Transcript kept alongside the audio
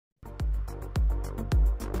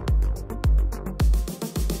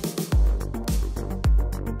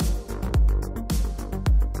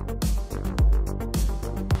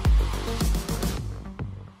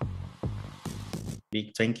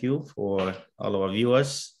big thank you for all our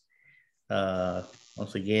viewers.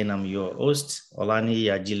 Once again, I'm your host, Olaniyi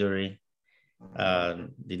Ajilore,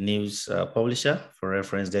 the news publisher for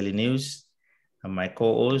Reference Daily News, and my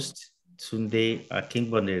co-host, Tunde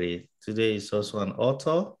Akingbondere. Today is also an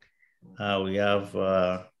author. We have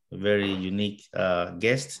a very unique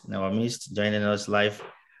guest in our midst, joining us live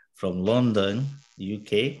from London,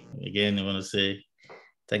 UK. Again, I want to say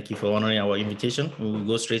thank you for honoring our invitation. We will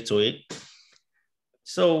go straight to it.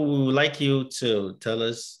 So we would like you to tell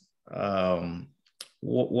us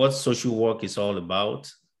what social work is all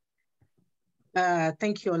about.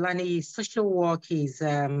 Thank you, Olaniyi. Social work is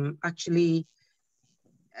actually,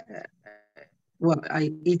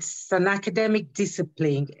 it's an academic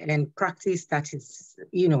discipline and practice that is,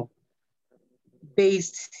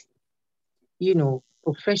 based,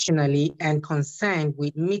 professionally and concerned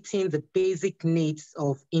with meeting the basic needs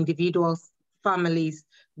of individuals, families,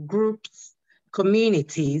 groups,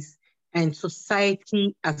 communities, and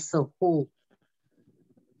society as a whole.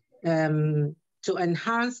 To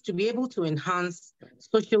be able to enhance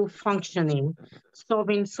social functioning,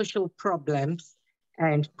 solving social problems,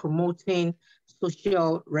 and promoting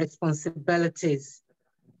social responsibilities.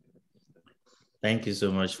 Thank you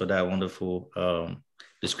so much for that wonderful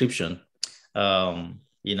description.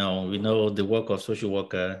 We know the work of social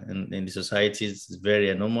worker in the society is very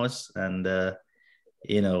enormous, and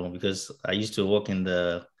because I used to work in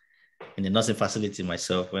the nursing facility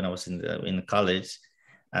myself when I was in college,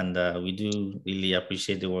 and we do really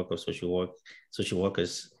appreciate the work of social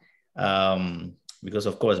workers, because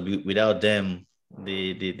of course without them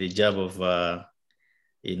the job of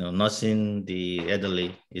nursing the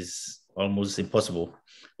elderly is almost impossible,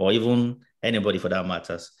 or even anybody for that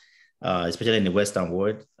matters, especially in the Western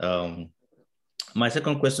world. My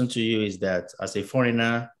second question to you is that as a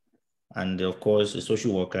foreigner and of course a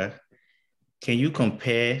social worker, can you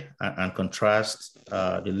compare and contrast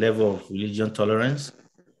the level of religion tolerance,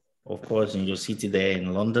 of course, in your city there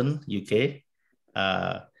in London, UK,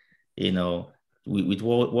 with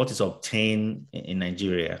what is obtained in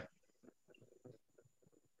Nigeria?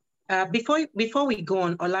 Before we go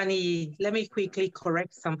on, Olaniyi, let me quickly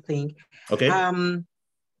correct something. Okay. I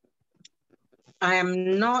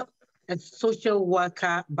am not a social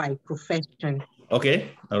worker by profession.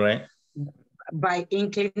 Okay, all right. By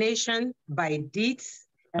inclination, by deeds,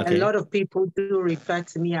 okay. A lot of people do refer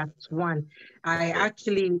to me as one. I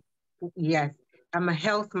actually, yes, I'm a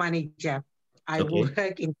health manager. I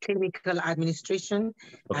work in clinical administration.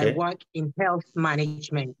 I work in health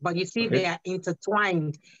management. But you see, they are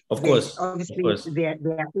intertwined. Of course. Obviously, they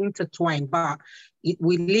are intertwined. But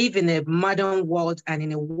we live in a modern world, and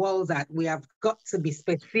in a world that we have got to be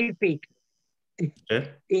specific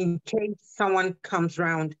in case someone comes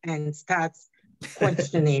around and starts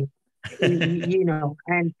questioning,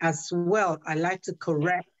 and as well, I like to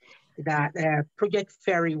correct that Project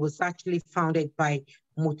Fairy was actually founded by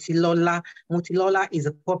Motilola. Motilola is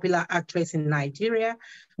a popular actress in Nigeria,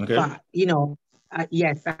 but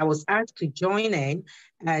yes, I was asked to join in,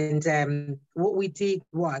 and what we did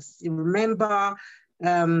was, remember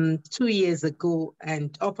 2 years ago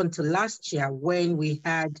and up until last year when we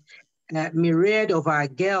had myriad of our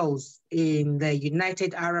girls in the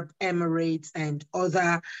United Arab Emirates and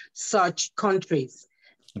other such countries,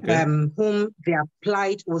 whom their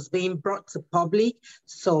plight was being brought to public.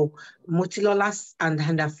 So Motilola and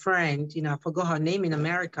her friend, I forgot her name in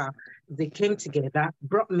America, they came together,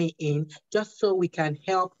 brought me in just so we can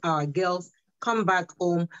help our girls come back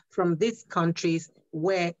home from these countries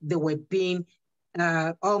where they were being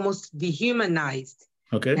almost dehumanized.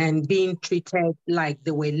 And being treated like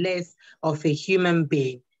they were less of a human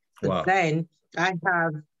being. Wow. Then I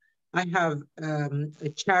have a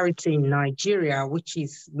charity in Nigeria, which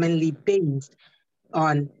is mainly based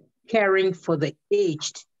on caring for the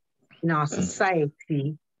aged in our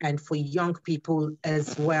society and for young people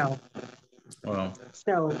as well. Wow.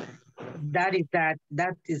 So that is that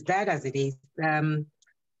as it is.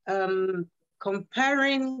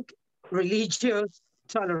 Comparing religious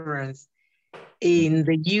tolerance in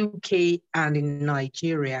the UK and in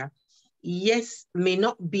Nigeria, yes, may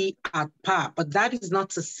not be at par, but that is not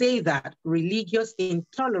to say that religious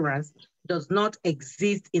intolerance does not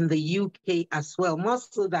exist in the UK as well. More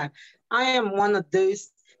so that I am one of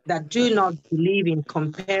those that do not believe in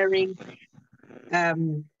comparing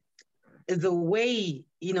the way,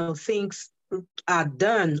 things are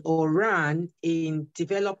done or run in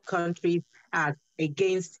developed countries as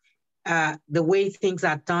against the way things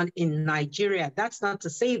are done in Nigeria. That's not to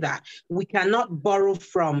say that we cannot borrow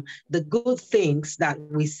from the good things that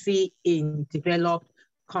we see in developed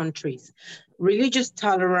countries. Religious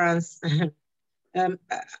tolerance Let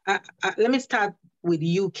me start with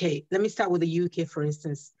the UK. Let me start with the UK, for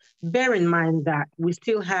instance. Bear in mind that we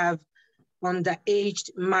still have underage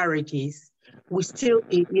marriages. We still,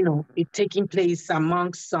 it's taking place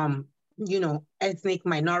amongst some, ethnic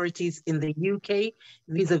minorities in the UK,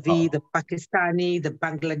 vis-a-vis the Pakistani, the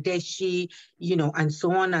Bangladeshi, and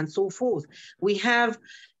so on and so forth. We have,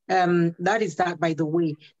 that is that, by the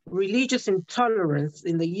way, religious intolerance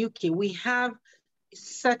in the UK. We have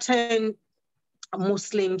certain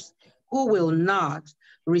Muslims who will not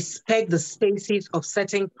respect the spaces of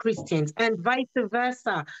certain Christians and vice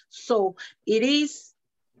versa. So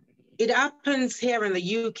it happens here in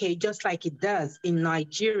the UK just like it does in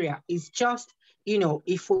Nigeria. It's just,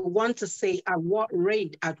 if we want to say at what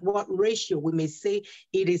rate, at what ratio, we may say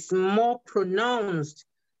it is more pronounced.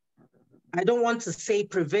 I don't want to say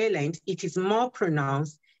prevalent. It is more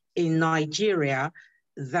pronounced in Nigeria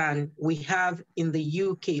than we have in the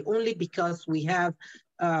UK, only because we have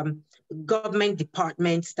government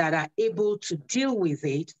departments that are able to deal with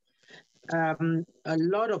it. A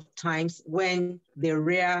lot of times when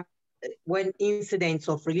incidents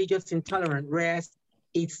of religious intolerance rears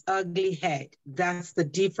its ugly head, that's the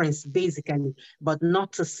difference basically, but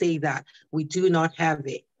not to say that we do not have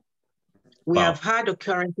it. We have had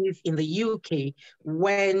occurrences in the UK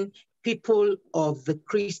when people of the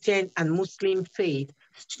Christian and Muslim faith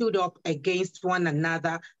stood up against one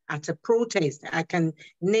another at a protest. I can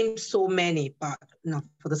name so many, but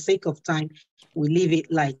for the sake of time, we leave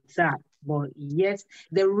it like that. But yes,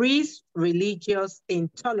 there is religious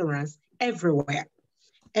intolerance everywhere,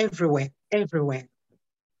 everywhere, everywhere.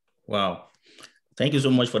 Wow. Thank you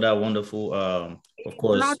so much for that wonderful, of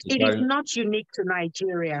course. It is not unique to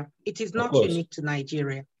Nigeria. It is not unique to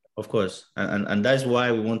Nigeria. Of course. And that's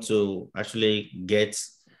why we want to actually get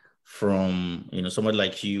from, somebody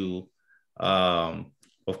like you,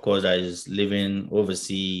 of course, that is living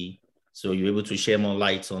overseas. So you're able to share more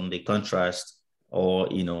light on the contrast or,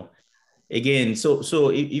 again, so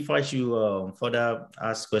if I should further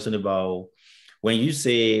ask a question about when you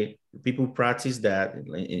say people practice that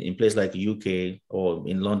in places like the UK or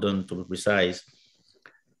in London, to be precise,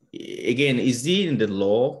 again, is it in the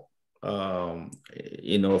law?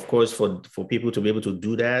 Of course, for people to be able to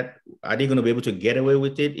do that, are they going to be able to get away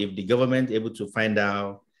with it if the government is able to find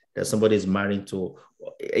out that somebody is married to?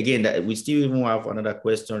 Again, that we still even have another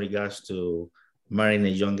question in regards to marrying a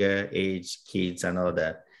younger age kids and all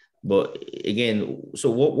that. But again, so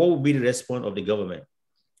what would be the response of the government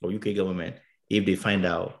or UK government if they find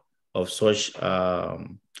out of such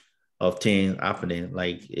of things happening,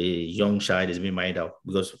 like a young child is being married out?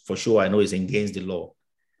 Because for sure, I know it's against the law.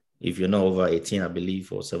 If you're not over 18, I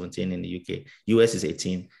believe, or 17 in the UK. US is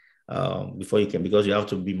 18 before you can, because you have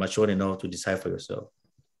to be mature enough to decide for yourself.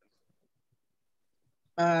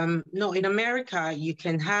 No, in America, you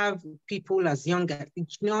can have people as young as, you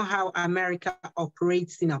know how America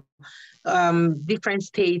operates, different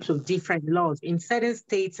states with different laws. In certain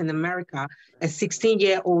states in America, a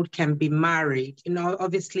 16-year-old can be married,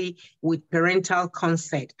 obviously with parental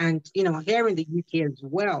consent. And, here in the UK as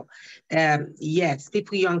well, yes,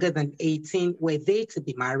 people younger than 18, were they to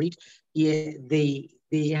be married, yeah, they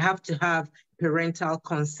have to have parental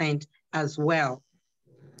consent as well.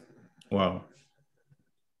 Wow.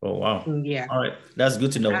 Oh, wow. Yeah. All right. That's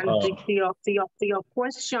good to know. And to your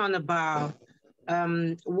question about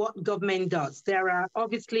what government does, there are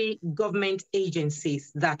obviously government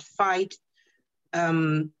agencies that fight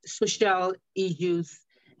social issues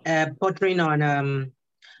bordering on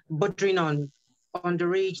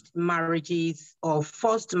underage marriages or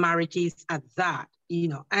forced marriages at that,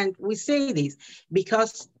 And we say this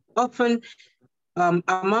because often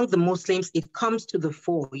among the Muslims, it comes to the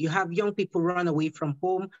fore. You have young people run away from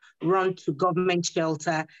home, run to government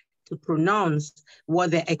shelter to pronounce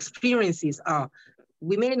what their experiences are.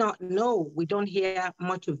 We may not know, we don't hear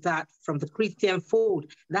much of that from the Christian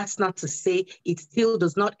fold. That's not to say it still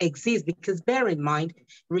does not exist, because bear in mind,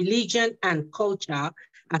 religion and culture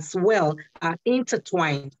as well are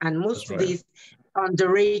intertwined. And most of these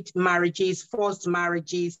underage marriages, forced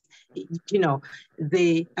marriages,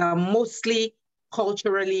 they are mostly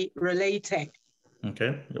culturally related.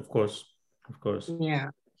 Okay, of course. Yeah.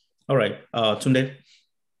 All right, Tunde.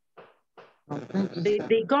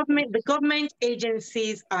 The government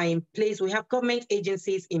agencies are in place. We have government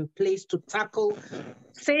agencies in place to tackle,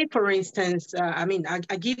 say, for instance,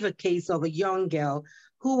 I give a case of a young girl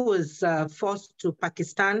who was forced to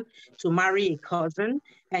Pakistan to marry a cousin,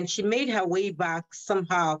 and she made her way back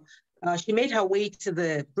somehow. She made her way to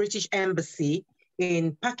the British Embassy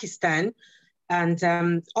in Pakistan.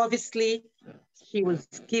 And obviously, she was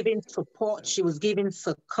given support, she was given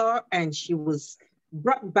succor, and she was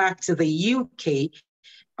brought back to the UK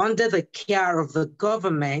under the care of the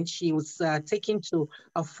government. She was taken to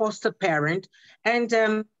a foster parent,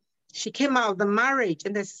 and she came out of the marriage.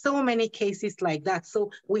 And there's so many cases like that. So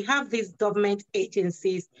we have these government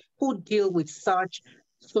agencies who deal with such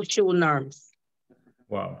social norms.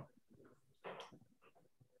 Wow.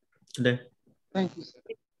 Tunde. Thank you.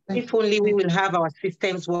 If only we will have our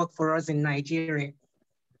systems work for us in Nigeria.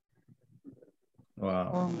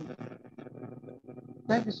 Wow.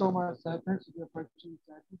 Thank you so much. Thanks for the opportunity.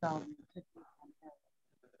 I think I will be taking from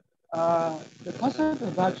here. The concept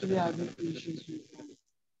of actually having issues with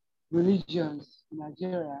religions in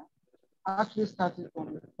Nigeria actually started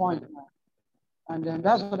from the point now. And then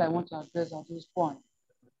that's what I want to address at this point.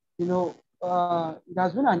 You know, it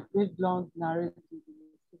has been an age-long narrative in the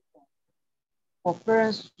system for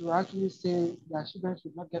parents to actually say their children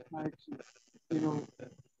should not get married to, you know,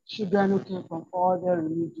 children who came from other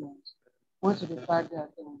religions, point to the fact that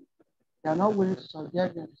they are not willing to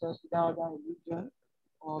subject themselves to that other religion,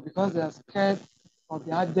 or because they are scared of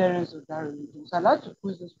the adherence of that religion. So I'd like to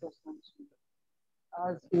pose this question to you.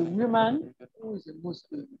 As a woman who is a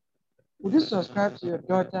Muslim, would you subscribe to your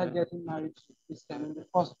daughter getting married to a Christian in the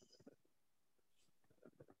first place?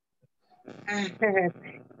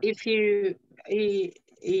 If you,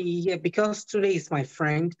 yeah, because today is my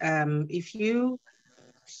friend, if you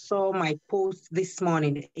saw my post this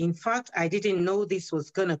morning, in fact, I didn't know this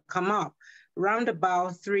was going to come up. Round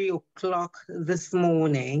about 3 o'clock this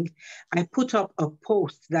morning, I put up a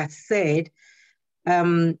post that said,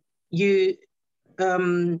 how is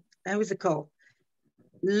it called?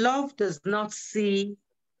 Love does not see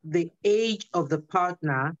the age of the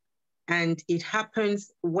partner, and it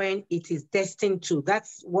happens when it is destined to.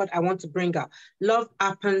 That's what I want to bring up. Love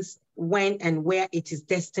happens when and where it is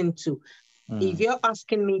destined to. If you're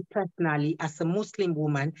asking me personally, as a Muslim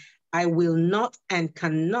woman, I will not and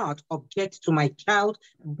cannot object to my child,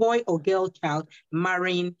 boy or girl child,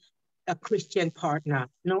 marrying a Christian partner.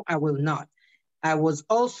 No, I will not. I was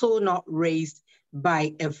also not raised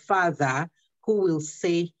by a father who will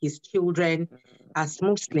say his children as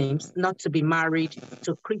Muslims not to be married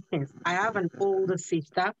to Christians. I have an older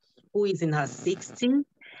sister who is in her 60s,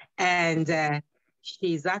 and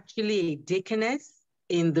she's actually a deaconess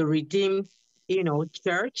in the Redeemed,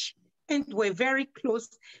 church. And we're very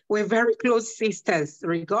close sisters,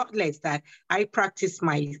 regardless that I practice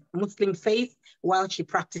my Muslim faith while she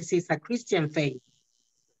practices her Christian faith.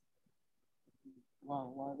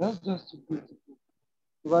 Wow, that's just too beautiful.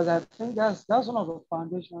 Because I think that's one of the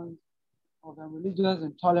foundations of the religious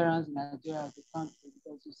intolerance in Nigeria as a country.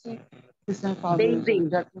 Because you see, Christian families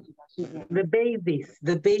rejecting to their children. The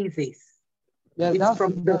basis. Yes, it's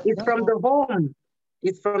from the home.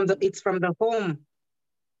 It's from the home.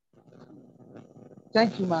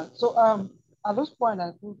 Thank you, man. So at this point,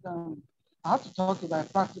 I think I have to talk about a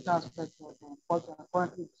practical aspect of what we're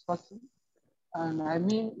currently discussing. And I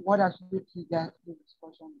mean, what actually triggered the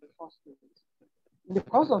discussion in the first place. In the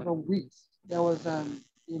course of the weeks, there was a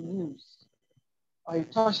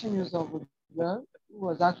touching news of a girl who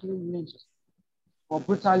was actually lynched or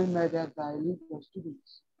brutally murdered by a league of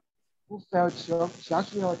students who felt she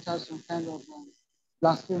actually uttered some kind of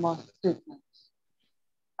blasphemous statements,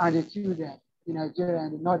 and they killed her in Nigeria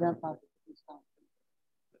and the northern part of this country.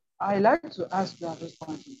 I like to ask you at this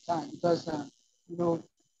point in time because,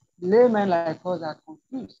 laymen like us are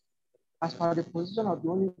confused as per the position of the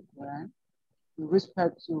Holy Quran with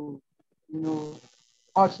respect to,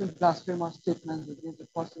 uttering blasphemous statements against the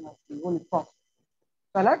person of the Holy Prophet.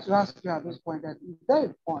 So I'd like to ask you at this point that is there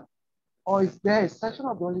a point or is there a section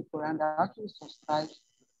of the Holy Quran that actually subscribes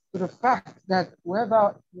to the fact that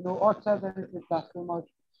whoever, utters anything blasphemous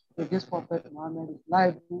against Prophet Muhammad is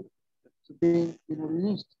liable to being,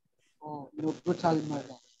 lynched or, brutally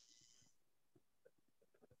murdered?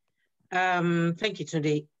 Thank you,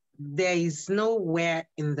 Tunde. There is nowhere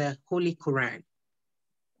in the Holy Quran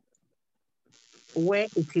where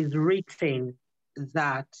it is written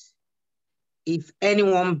that if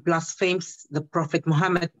anyone blasphemes the Prophet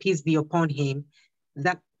Muhammad, peace be upon him,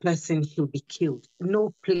 that person should be killed.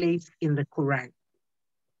 No place in the Quran.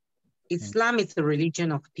 Islam is a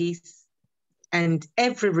religion of peace, and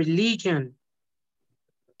every religion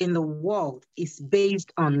in the world is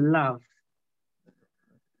based on love.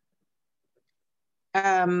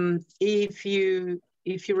 If you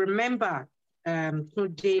remember,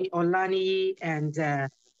 today Olaniyi and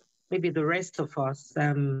maybe the rest of us,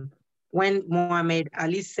 when Muhammad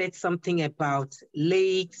Ali said something about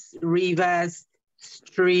lakes, rivers,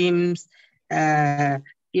 streams,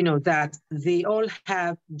 that they all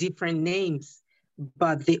have different names,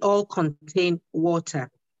 but they all contain water.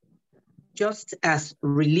 just as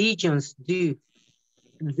religions do,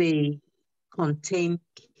 they contain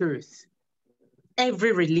truth.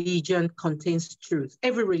 Every religion contains truth.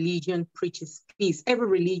 Every religion preaches peace. Every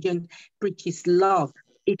religion preaches love.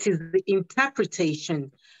 It is the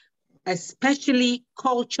interpretation, especially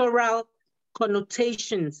cultural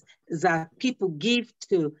connotations that people give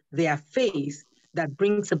to their faith, that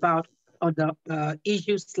brings about other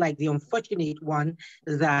issues like the unfortunate one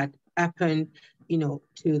that happened,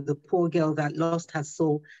 to the poor girl that lost her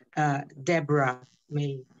soul, Deborah.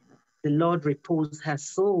 May the Lord repose her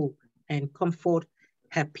soul and comfort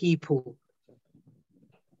her people.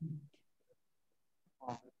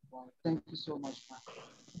 Thank you so much,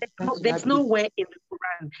 ma'am. There's nowhere in the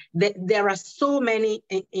Quran. There are so many.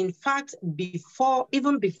 In fact,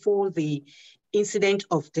 even before the incident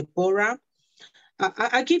of Deborah,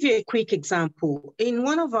 I'll give you a quick example. In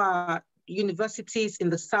one of our universities in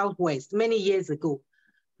the Southwest, many years ago,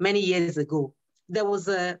 there was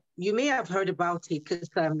you may have heard about it because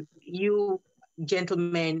you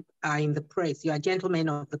gentlemen are in the press. You are gentlemen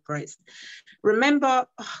of the press. Remember,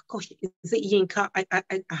 oh gosh, is it Yinka?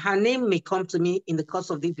 Her name may come to me in the course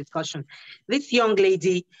of this discussion. This young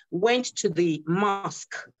lady went to the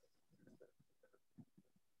mosque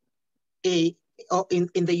in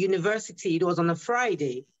the university. It was on a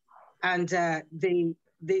Friday, and they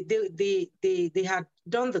had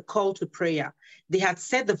done the call to prayer. They had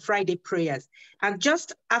said the Friday prayers. And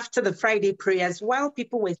just after the Friday prayers, while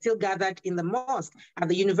people were still gathered in the mosque at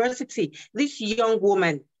the university, this young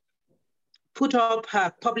woman put up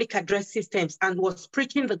her public address systems and was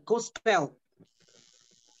preaching the gospel.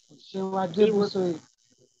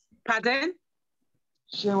 Pardon?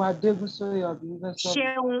 Sheung,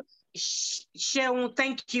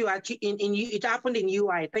 thank you. It happened in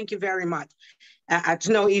UI. Thank you very much. I don't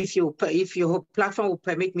know if your platform will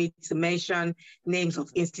permit me to mention names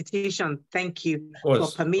of institutions. Thank you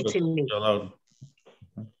for permitting me.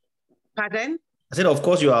 Pardon? I said, of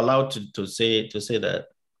course, you are allowed to say that.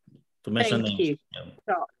 To mention Thank you. Yeah.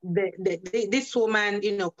 So this woman,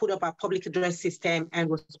 put up a public address system and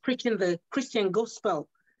was preaching the Christian gospel.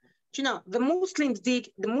 The Muslim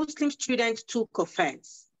students took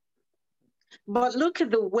offense. But look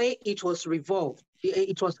at the way it was resolved.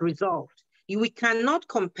 We cannot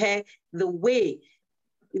compare the way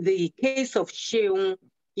the case of Sheung,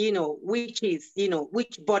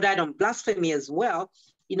 which bordered on blasphemy as well.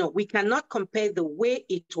 We cannot compare the way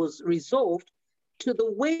it was resolved to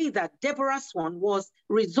the way that Deborah's one was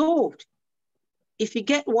resolved. If you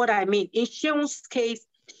get what I mean. In Sheung's case,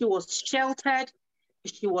 she was sheltered,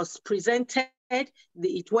 she was presented,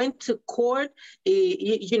 it went to court,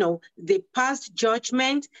 they passed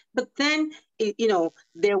judgment, but then,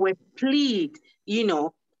 there were plead,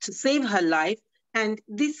 to save her life. And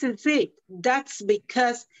this is it. That's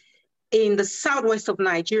because in the southwest of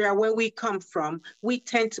Nigeria, where we come from, we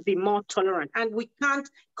tend to be more tolerant, and we can't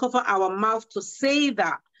cover our mouth to say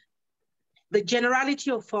that. The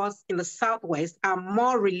generality of us in the southwest are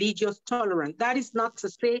more religious tolerant. That is not to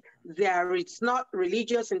say there is not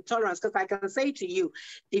religious intolerance, because I can say to you,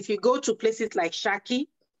 if you go to places like Shaki,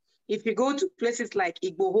 if you go to places like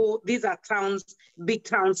Igboho, these are towns, big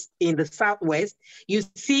towns in the southwest, you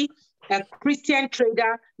see a Christian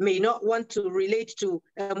trader may not want to relate to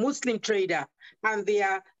a Muslim trader, and they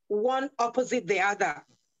are one opposite the other,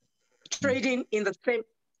 trading in the same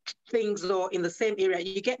things or in the same area.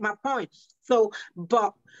 You get my point? So,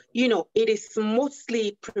 but, it is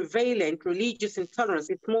mostly prevalent, religious intolerance,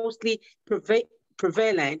 it's mostly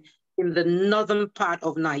prevalent in the northern part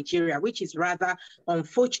of Nigeria, which is rather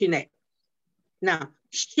unfortunate. Now,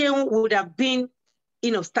 Sheung would have been,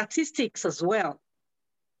 statistics as well,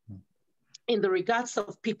 in the regards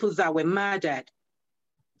of people that were murdered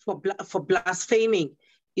for blaspheming.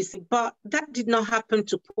 You see, but that did not happen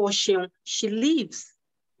to poor Sheung. She lives.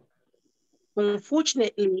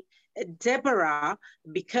 Unfortunately, Deborah,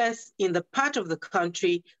 because in the part of the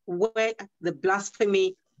country where the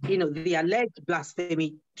blasphemy, the alleged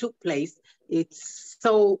blasphemy took place, it's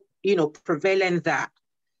so, prevalent that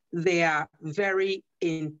they are very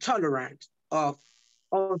intolerant of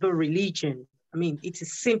other religion. I mean, it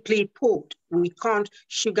is simply put, we can't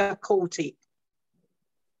sugarcoat it.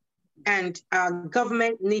 And our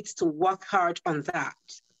government needs to work hard on that.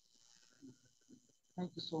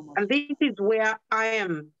 Thank you so much. And this is where I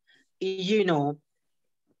am,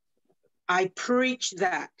 I preach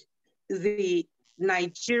that the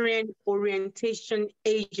Nigerian Orientation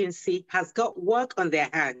Agency has got work on their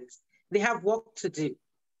hands. They have work to do.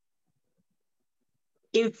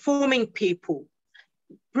 Informing people,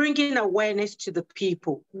 bringing awareness to the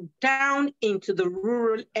people down into the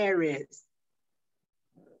rural areas.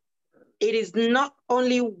 It is not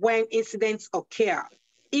only when incidents occur.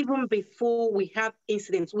 Even before we have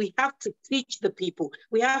incidents, we have to teach the people.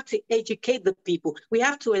 We have to educate the people. We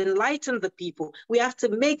have to enlighten the people. We have to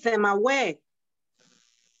make them aware.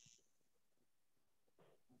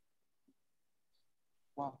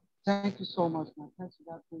 Wow, thank you so much, man. Thanks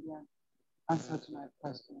for that brilliant answer to my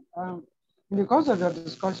question. In the course of your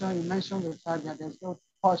discussion, you mentioned the fact that there's no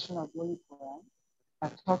portion of the Holy Quran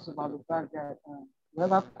that talks about the fact that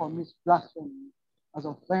whoever commits blasphemy as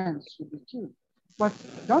offense should be killed. But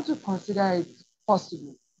don't you consider it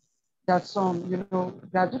possible that some,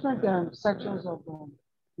 there are different sections of,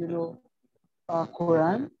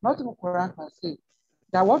 Quran, not even Quran per se,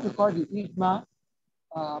 that what we call the Ijma,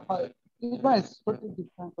 but Ijma is totally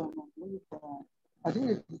different from the Holy Quran. I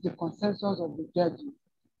think it's the consensus of the judges.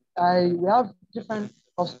 We have different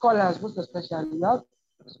of scholars, most especially, we have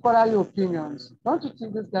scholarly opinions. Don't you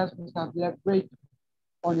think these guys must have elaborated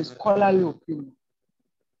on a scholarly opinion?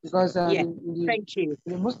 Because thank you.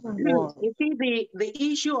 In the Muslim world, you see, the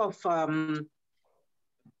issue of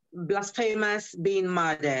blasphemers being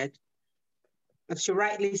murdered, as you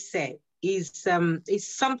rightly said, is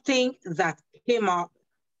something that came up.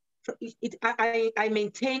 I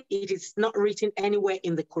maintain it is not written anywhere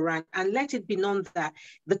in the Quran, and let it be known that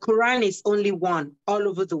the Quran is only one all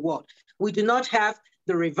over the world. We do not have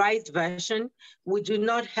the revised version. We do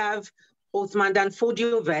not have Uthman Dan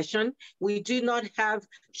Fodio version. We do not have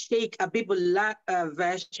Sheikh Abibullah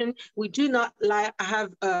version. We do not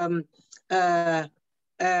have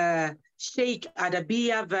Sheikh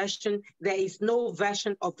Adabiya version. There is no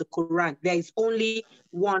version of the Quran. There is only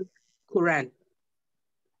one Quran.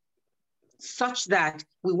 Such that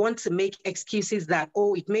we want to make excuses that,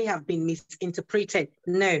 oh, it may have been misinterpreted.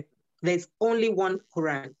 No, there's only one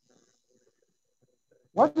Quran.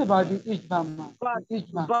 What about the Ijma?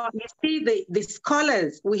 But you see, the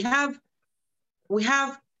scholars, we have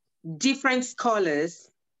different scholars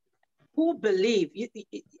who believe,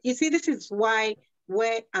 you see, this is why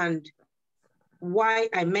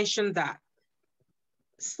I mentioned that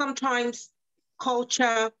sometimes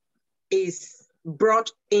culture is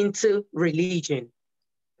brought into religion.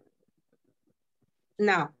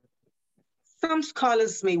 Now, some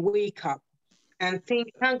scholars may wake up and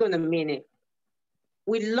think, hang on a minute,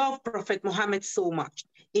 we love Prophet Muhammad so much.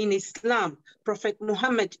 In Islam, Prophet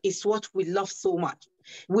Muhammad is what we love so much.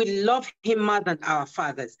 We love him more than our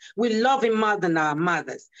fathers. We love him more than our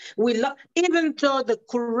mothers. Even though the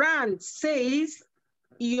Quran says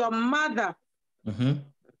your mother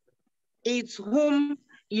is whom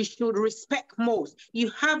you should respect most. You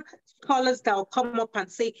have scholars that will come up and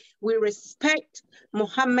say, we respect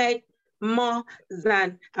Muhammad more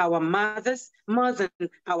than our mothers, more than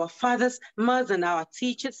our fathers, more than our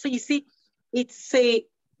teachers. So you see, it's a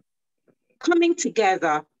coming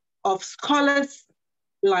together of scholars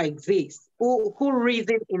like this, who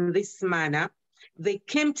reason in this manner. They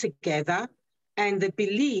came together and they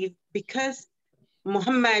believe because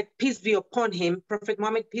Muhammad, peace be upon him, Prophet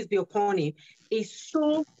Muhammad, peace be upon him, is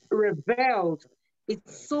so revered,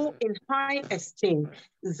 it's so in high esteem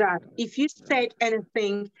that if you said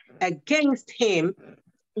anything against him,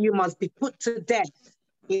 you must be put to death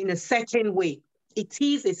in a certain way. It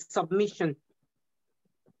is a submission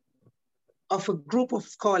of a group of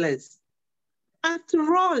scholars.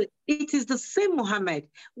 After all, it is the same Muhammad.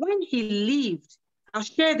 When he lived, I'll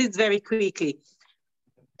share this very quickly.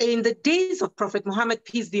 In the days of Prophet Muhammad,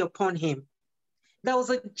 peace be upon him, there was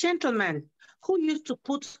a gentleman who used to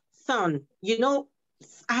put thorn. You know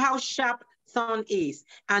how sharp thorn is,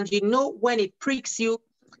 and you know when it pricks you,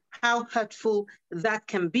 how hurtful that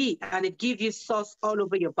can be, and it gives you sores all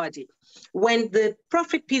over your body. When the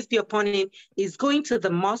Prophet, peace be upon him, is going to the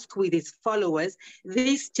mosque with his followers,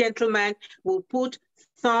 this gentleman will put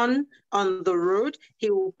thorn on the road. He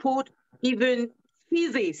will put even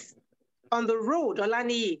feces on the road,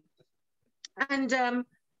 Olaniyi. And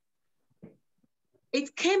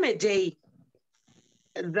it came a day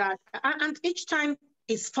that, and each time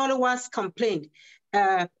his followers complained,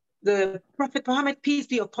 the Prophet Muhammad, peace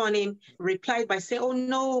be upon him, replied by saying, oh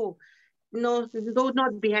no, do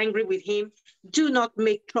not be angry with him. Do not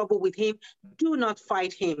make trouble with him. Do not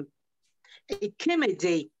fight him. It came a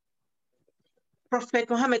day, Prophet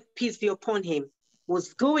Muhammad, peace be upon him,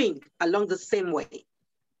 was going along the same way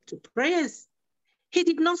to prayers. He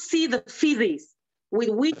did not see the feces with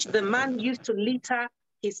which the man used to litter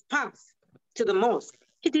his path to the mosque.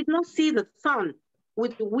 He did not see the thorn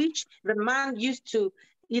with which the man used to,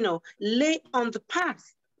 lay on the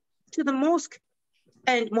path to the mosque.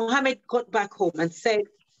 And Muhammad got back home and said,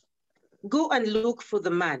 go and look for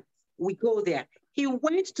the man. We go there. He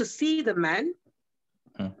went to see the man.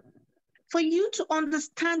 for you to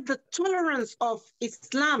understand the tolerance of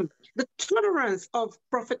Islam, the tolerance of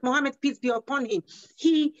Prophet Muhammad, peace be upon him.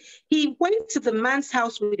 He went to the man's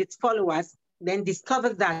house with his followers, then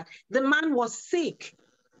discovered that the man was sick.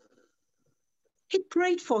 He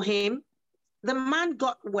prayed for him. The man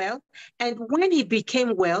got well, and when he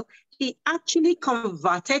became well, he actually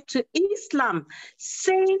converted to Islam,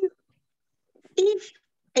 saying, if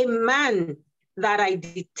a man that I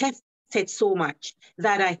detested so much,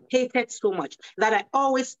 that I hated so much, that I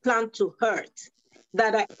always planned to hurt,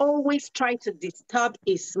 that I always try to disturb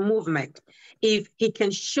his movement, if he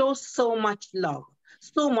can show so much love,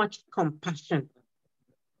 so much compassion,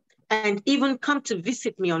 and even come to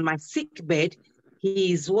visit me on my sick bed,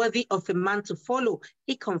 he is worthy of a man to follow.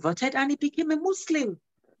 He converted and he became a Muslim.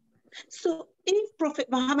 So if Prophet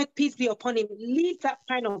Muhammad, peace be upon him, lived that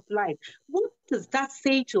kind of life, what does that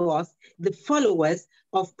say to us, the followers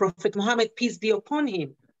of Prophet Muhammad, peace be upon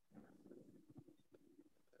him?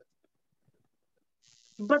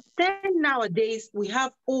 But then nowadays, we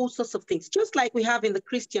have all sorts of things, just like we have in the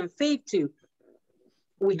Christian faith too.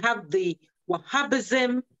 We have the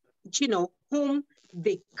Wahhabism, you know, whom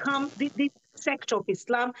they come, this sect of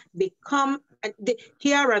Islam, they come, and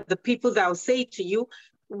here are the people that will say to you,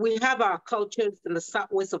 we have our cultures in the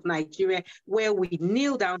southwest of Nigeria where we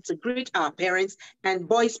kneel down to greet our parents and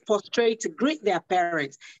boys prostrate to greet their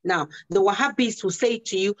parents. Now, the Wahhabis will say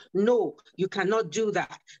to you, no, you cannot do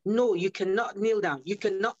that. No, you cannot kneel down. You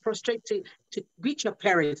cannot prostrate to greet your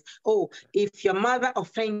parents. Oh, if your mother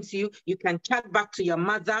offends you, you can chat back to your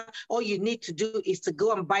mother. All you need to do is to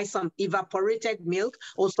go and buy some evaporated milk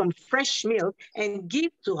or some fresh milk and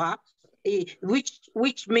give to her,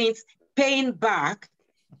 which means paying back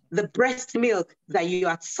the breast milk that you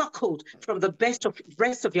had suckled from the breast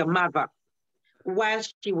of your mother while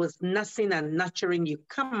she was nursing and nurturing you.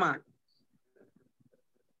 Come on.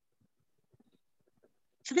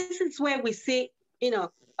 So this is where we say, you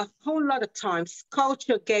know, a whole lot of times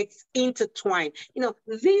culture gets intertwined. You know,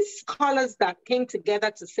 these scholars that came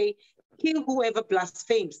together to say, kill whoever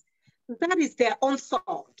blasphemes, that is their own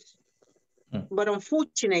thought. But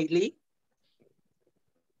unfortunately,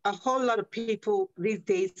 a whole lot of people these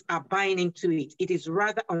days are buying into it. It is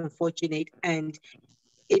rather unfortunate, and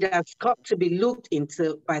it has got to be looked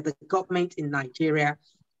into by the government in Nigeria.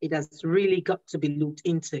 It has really got to be looked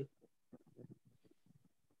into.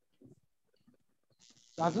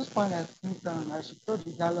 So at this point, I think I should throw the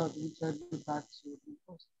dialogue interview back to the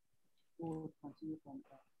host, who will continue from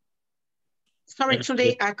there. Sorry,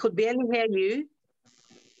 Tunde, I could barely hear you.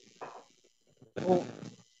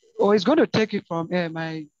 Oh, it's going to take it from here.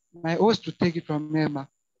 My host to take it from here, ma.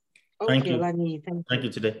 Thank you. Olaniyi, thank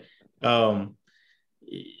you today. I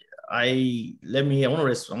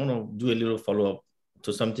want to do a little follow-up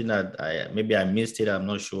to something that maybe I missed it. I'm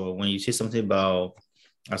not sure. When you say something about,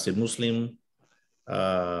 as a Muslim,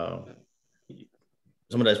 someone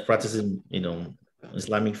that's practicing, you know,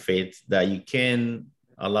 Islamic faith, that you can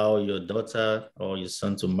allow your daughter or your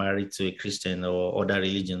son to marry to a Christian or other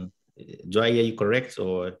religion. Do I hear you correct,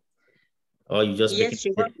 or you just? Yes,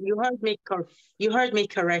 you heard me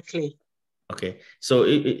correctly. Okay, so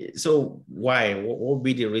so why? What would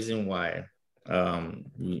be the reason why?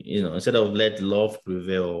 You know, instead of let love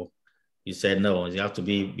prevail, you said no, it have to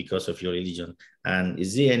be because of your religion. And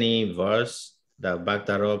is there any verse that back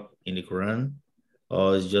that up in the Quran,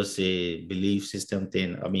 or it's just a belief system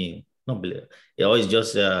thing? I mean, not belief, or it's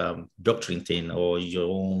just a doctrine thing, or your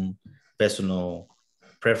own personal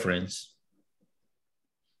preference?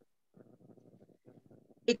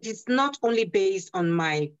 It is not only based on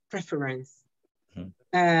my preference.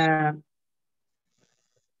 In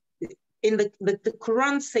the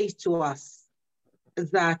Quran says to us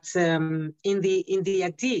that in the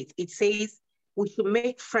Hadith, it says we should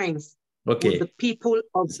make friends with the people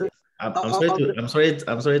of the. I'm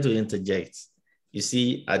sorry to interject. You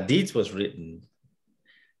see, Hadith was written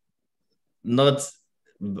not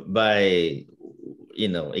by, you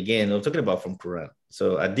know, again, I'm talking about from Quran.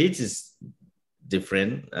 So Hadith is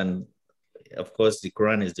different, and of course the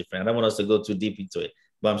Quran is different. I don't want us to go too deep into it,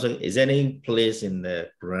 but I'm saying, is there any place in the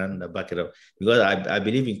Quran that back it up? Because I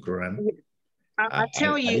believe in Quran. I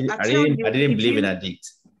didn't believe in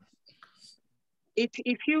Hadith. If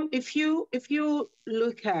you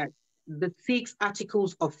look at the 6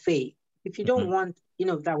 articles of faith, if you don't want, you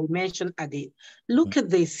know, that we mention Hadith, look at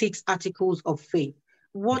the 6 articles of faith.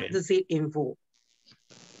 What does it involve?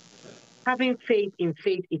 Having faith in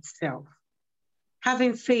faith itself,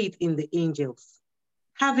 having faith in the angels,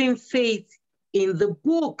 having faith in the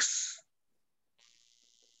books.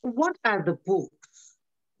 What are the books?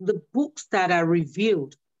 The books that are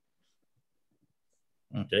revealed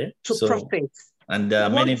Okay. to prophets. And there are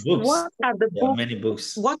many books. What are the there books? Are many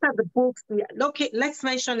books. What are the books? Okay, let's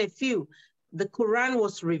mention a few. The Quran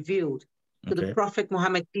was revealed to the Prophet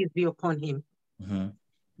Muhammad, peace be upon him.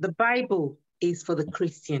 The Bible is for the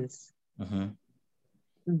Christians.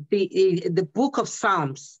 The book of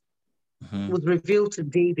Psalms was revealed to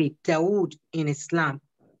David, Dawood in Islam,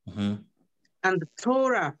 and the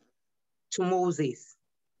Torah to Moses.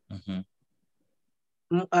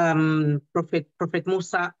 Prophet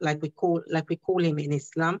Musa, like we call him in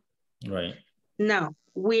Islam. Right. Now,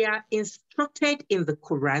 we are instructed in the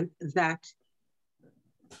Quran that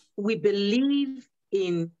we believe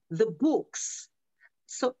in the books.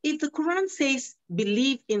 So if the Quran says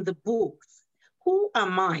believe in the books, who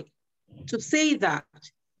am I to say that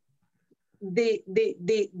the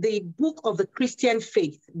book of the Christian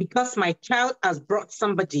faith, because my child has brought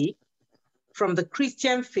somebody from the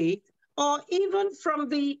Christian faith, or even from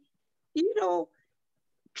the,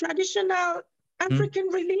 traditional African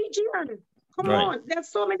religion. Come on, there's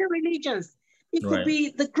so many religions. It could be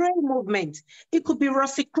the Grey Movement. It could be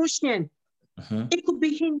Rosicrucian. It could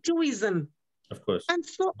be Hinduism. Of course. And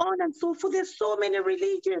so on and so forth. There's so many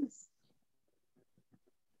religions.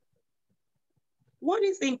 What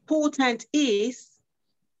is important is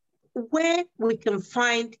where we can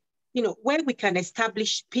find, where we can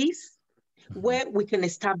establish peace, where we can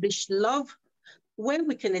establish love, where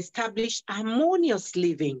we can establish harmonious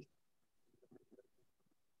living,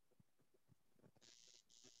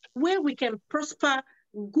 where we can prosper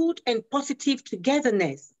good and positive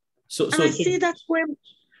togetherness. So I see that's where.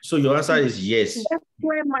 So your answer is yes. That's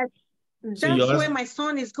where my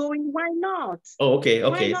son is going. Why not? Oh, okay.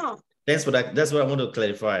 Why not? Thanks for that. That's what I want to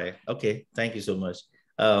clarify. Okay, thank you so much.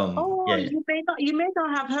 You may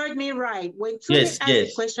not have heard me right. When Tunde asked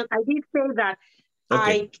the question, I did say that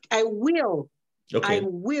I will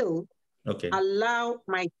allow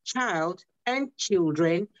my child and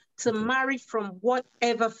children to marry from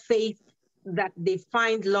whatever faith that they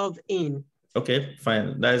find love in. Okay,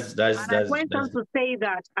 fine. I went on to say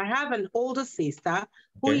that I have an older sister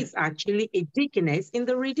who is actually a deaconess in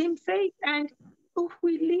the Redeemed Faith, and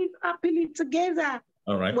we live happily together.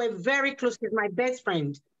 All right. We're very close. She's my best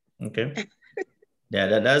friend. Okay.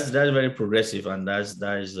 Yeah, that's very progressive, and that's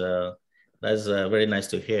very nice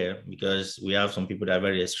to hear, because we have some people that are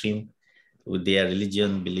very extreme with their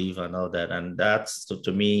religion, belief, and all that, and that's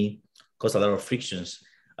to me cause a lot of frictions.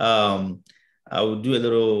 I will do a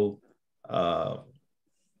little.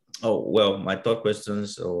 My third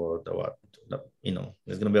questions, or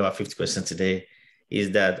there's going to be about 50 questions today,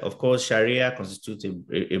 is that, of course, Sharia constitutes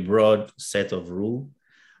a broad set of rules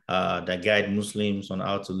that guide Muslims on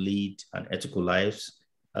how to lead an ethical life.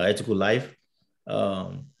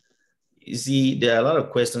 You see, there are a lot of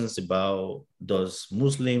questions about does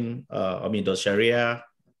Sharia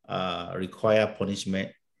require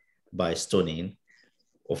punishment by stoning?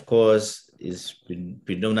 Of course, it's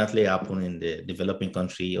predominantly happen in the developing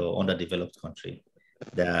country or underdeveloped country.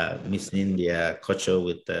 They are mixing their culture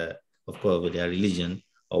with their religion,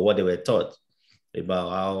 or what they were taught about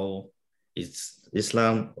how it's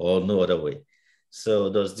Islam or no other way. So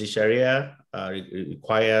does the Sharia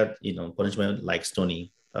require punishment like stoning,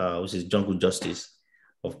 which is jungle justice,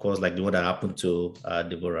 of course, like the one that happened to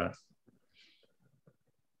Deborah?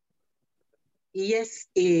 Yes,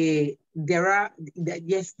 there are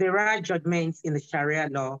judgments in the Sharia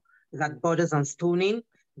law that borders on stoning,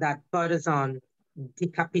 that borders on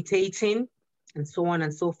decapitating, and so on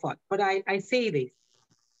and so forth. But I say this,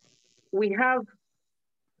 we have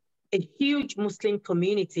a huge Muslim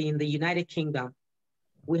community in the United Kingdom.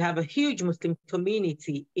 We have a huge Muslim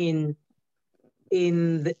community in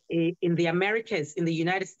the Americas, in the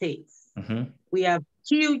United States. We have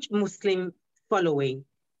huge Muslim following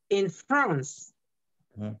in France,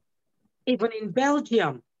 even in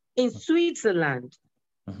Belgium, in Switzerland,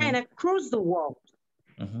 and across the world.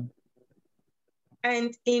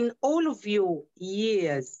 And in all of your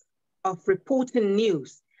years of reporting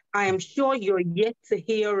news, I am sure you're yet to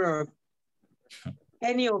hear of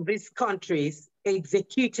any of these countries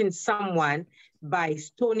executing someone by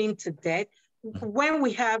stoning to death. When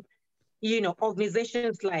we have,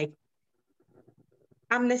 organizations like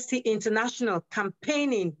Amnesty International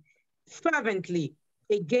campaigning fervently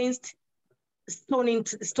against stoning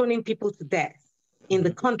people to death in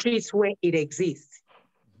the countries where it exists.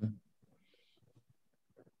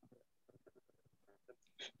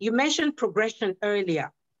 You mentioned progression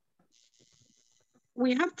earlier.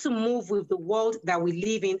 We have to move with the world that we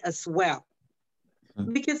live in as well.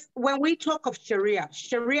 Because when we talk of Sharia,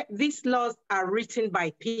 these laws are written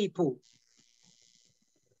by people.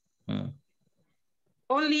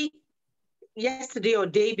 Only yesterday or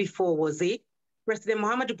day before, was it? President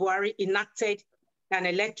Muhammadu Buhari enacted an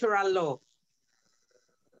electoral law.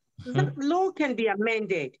 That law can be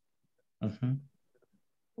amended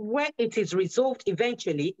where it is resolved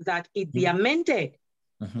eventually that it be amended.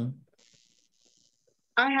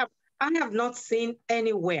 I have not seen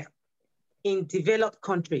anywhere in developed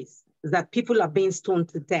countries that people are being stoned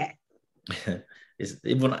to death. It's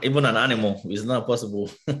even an animal is not possible.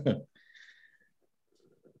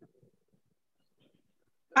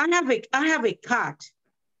 I have a cat.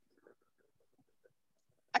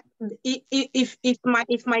 If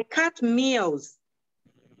my cat meows,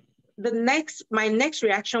 my next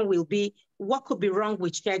reaction will be, what could be wrong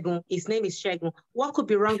with Shegun? His name is Shegun. What could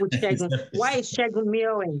be wrong with Shegun? Why is Shegun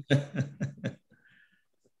meowing?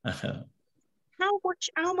 How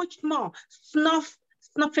much more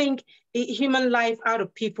snuffing human life out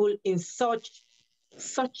of people in such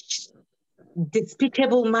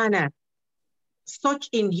despicable manner, such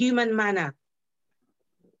inhuman manner.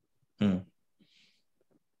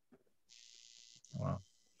 Wow.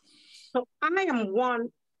 So I am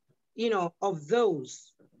one, of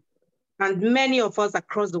those, and many of us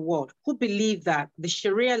across the world who believe that the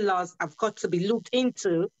Sharia laws have got to be looked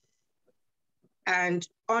into, and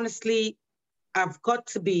honestly, have got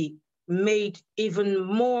to be made even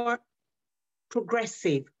more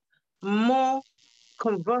progressive, more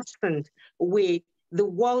conversant with the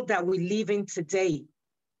world that we live in today.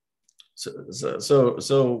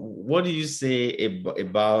 So what do you say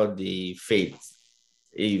about the faith?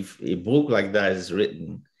 If a book like that is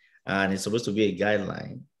written and it's supposed to be a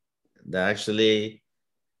guideline that actually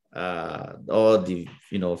all the,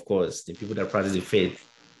 of course, the people that practice the faith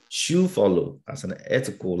should follow as an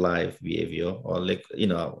ethical life behavior, or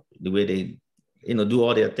the way they, do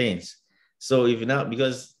all their things. So if not,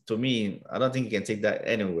 because to me, I don't think you can take that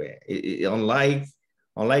anywhere.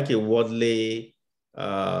 Unlike a worldly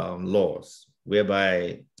laws,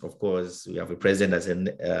 whereby, of course, we have a president that's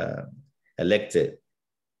elected.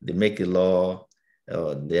 They make a law,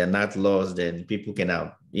 they enact laws, then people can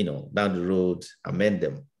down the road amend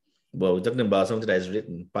them. But we're talking about something that is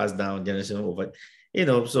written, passed down generation over,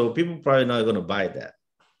 so people probably not going to buy that.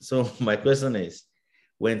 So my question is,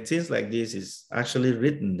 when things like this is actually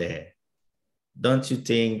written there, don't you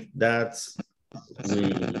think that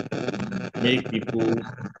we make people,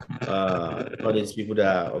 all these people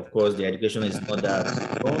that, of course, their education is not that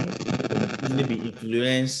strong, easily be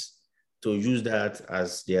influenced to use that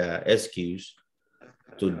as their excuse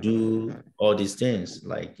to do all these things,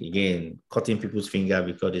 like, again, cutting people's finger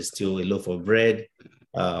because they steal a loaf of bread,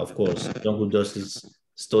 of course, jungle justice,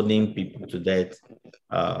 stoning people to death.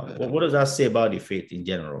 What does that say about the faith in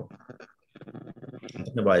general? I'm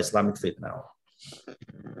talking about Islamic faith now.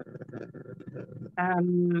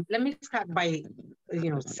 Let me start by,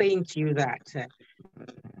 saying to you that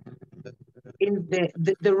in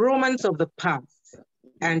the Romans of the past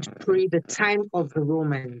and pre the time of the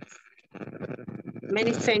Romans,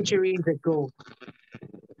 many centuries ago,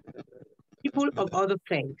 people of other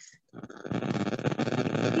places,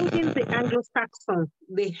 including the Anglo-Saxons,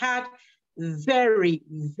 they had very,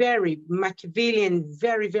 very Machiavellian,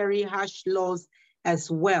 very, very harsh laws as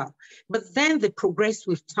well. But then they progressed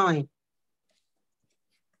with time.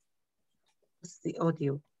 What's the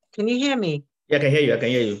audio? Can you hear me? Yeah, I can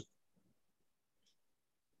hear you.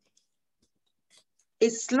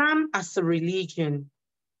 Islam as a religion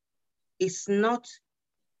is not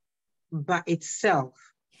by itself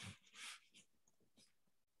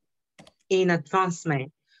in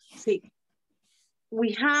advancement. See,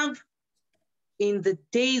 we have in the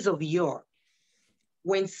days of yore,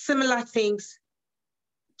 when similar things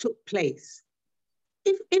took place,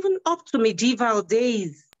 even up to medieval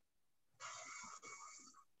days,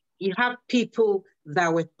 you have people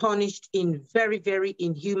that were punished in very, very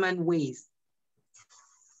inhuman ways.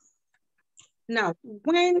 Now,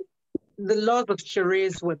 when the laws of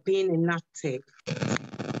Sharia were being enacted,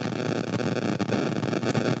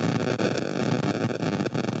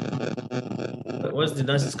 what's the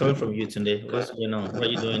noise is coming from you, Tunde? What's going on? What are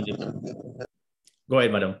you doing? Go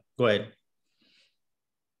ahead, madam. Go ahead.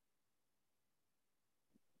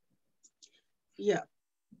 Yeah.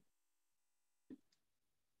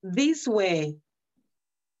 These were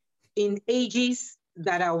in ages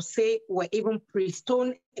that I'll say were even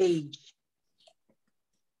pre-Stone Age.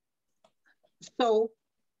 So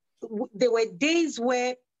there were days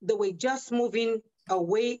where they were just moving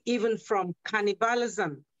away even from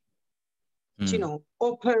cannibalism,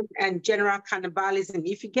 open and general cannibalism,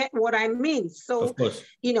 if you get what I mean. So, of course,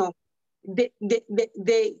 they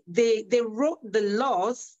wrote the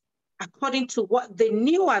laws according to what they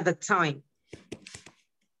knew at the time.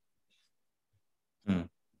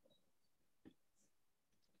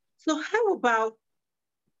 So how about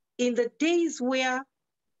in the days where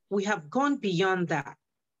we have gone beyond that?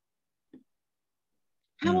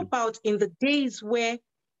 How about in the days where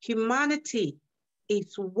humanity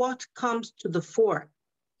is what comes to the fore?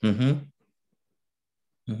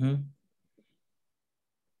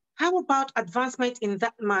 How about advancement in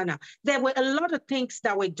that manner? There were a lot of things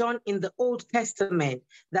that were done in the Old Testament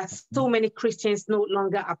that so many Christians no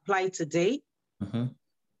longer apply today.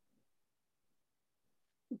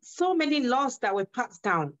 So many laws that were passed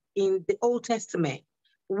down in the Old Testament,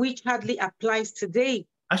 which hardly applies today.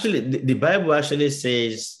 Actually, the Bible actually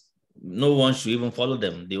says no one should even follow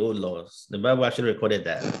them, the old laws. The Bible actually recorded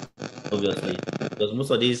that, obviously, because most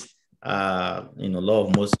of these, law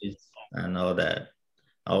of Moses and all that,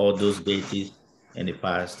 all those deities in the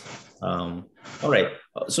past. All right,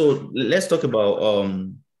 so let's talk about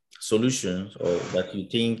solutions or that you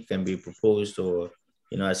think can be proposed, or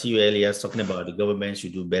I see you earlier talking about the government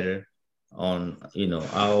should do better on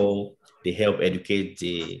how they help educate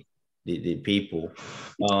the people.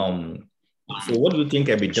 So what do you think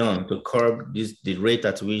can be done to curb the rate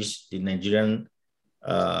at which the Nigerian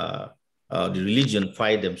the religion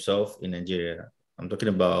fight themselves in Nigeria? I'm talking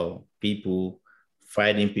about people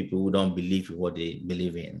fighting people who don't believe in what they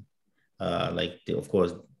believe in. Of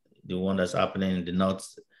course, the one that's happening in the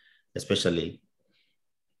North, especially.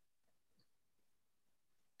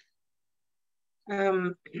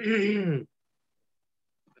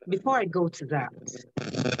 Before I go to that,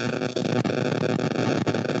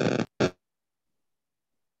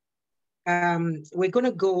 we're going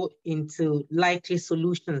to go into likely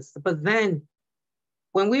solutions. But then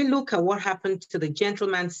when we look at what happened to the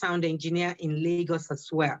gentleman sound engineer in Lagos as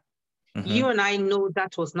well, you and I know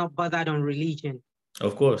that was not bothered on religion.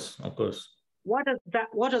 Of course, of course. What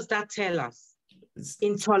does that tell us? It's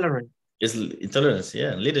intolerance. It's intolerance,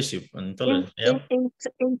 yeah, leadership and intolerance.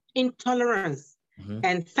 Intolerance.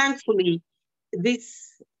 And thankfully,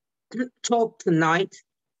 this talk tonight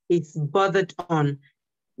is bothered on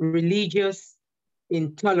religious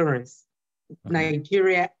intolerance,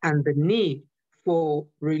 Nigeria, and the need for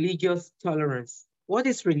religious tolerance. What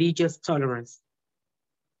is religious tolerance?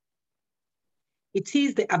 It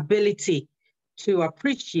is the ability to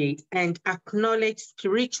appreciate and acknowledge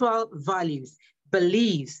spiritual values,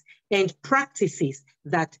 beliefs, and practices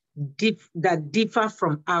that differ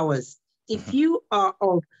from ours. If you are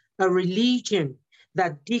of a religion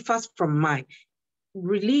that differs from mine,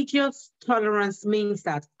 religious tolerance means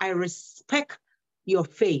that I respect your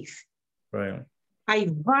faith. Right. I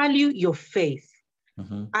value your faith.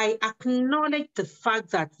 I acknowledge the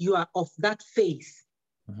fact that you are of that faith.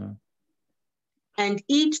 And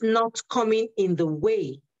it not coming in the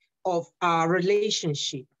way of our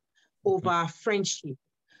relationship, of our friendship,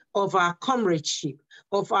 of our comradeship,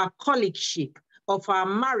 of our colleagueship, of our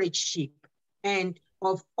marriageship, and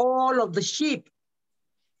of all of the sheep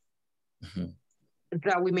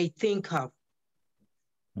that we may think of.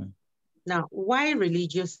 Now, why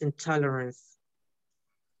religious intolerance?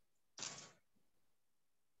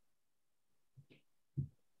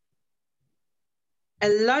 A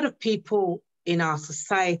lot of people in our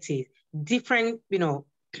society, different,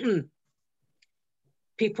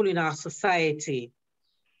 people in our society,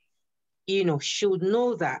 should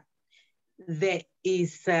know that there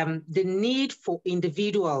is the need for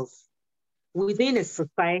individuals within a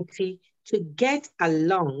society to get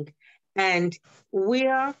along, and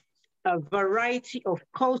where a variety of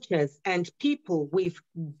cultures and people with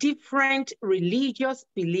different religious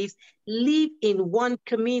beliefs live in one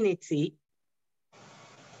community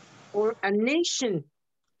or a nation,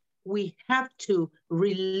 we have to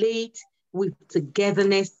relate with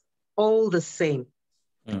togetherness all the same.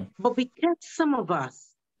 But because some of us,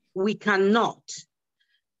 we cannot,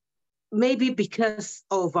 maybe because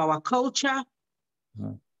of our culture,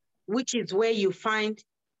 which is where you find,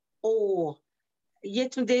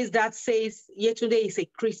 Yetunde's dad says Yetunde is a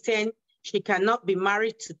Christian, she cannot be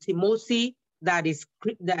married to Timothy, Yetunde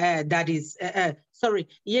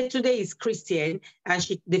is Christian, and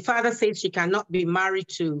the father says she cannot be married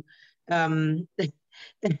to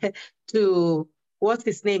to what's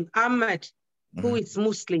his name, Ahmed, who is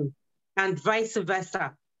Muslim, and vice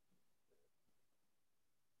versa.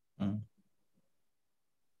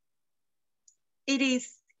 It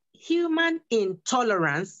is human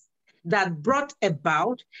intolerance that brought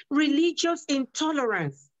about religious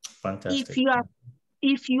intolerance. Fantastic.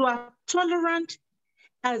 If you are tolerant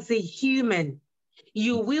as a human,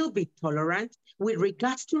 you will be tolerant with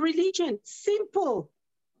regards to religion. Simple.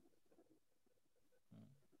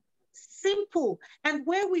 Simple. And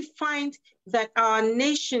where we find that our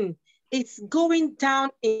nation It's going down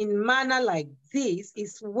in manner like this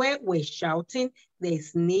is where we're shouting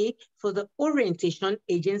there's need for the orientation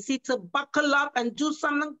agency to buckle up and do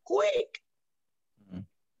something quick.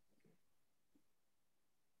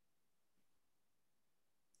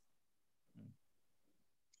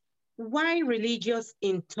 Why religious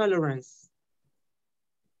intolerance?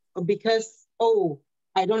 Because, oh,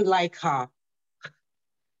 I don't like her.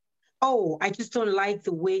 Oh, I just don't like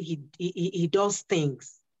the way he does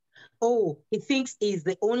things. Oh, he thinks he's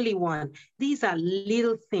the only one. These are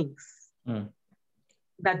little things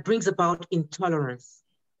that brings about intolerance.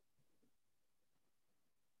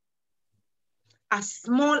 As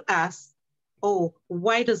small as, oh,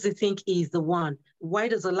 why does he think he's the one? Why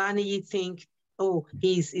does Olaniyi think, oh,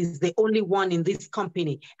 he's the only one in this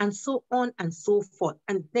company? And so on and so forth.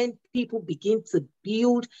 And then people begin to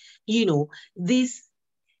build, this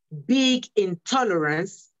big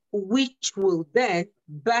intolerance, which will then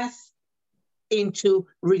birth into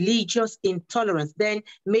religious intolerance. Then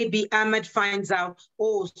maybe Ahmed finds out,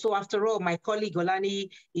 oh, so after all, my colleague Olaniyi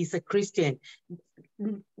is a Christian.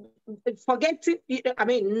 Not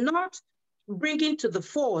bringing to the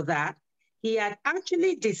fore that he had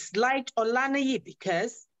actually disliked Olaniyi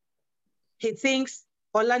because he thinks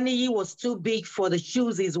Olaniyi was too big for the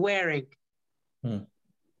shoes he's wearing.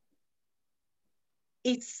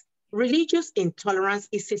 It's religious intolerance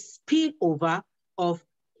is a spillover of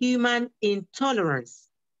human intolerance.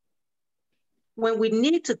 When we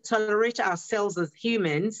need to tolerate ourselves as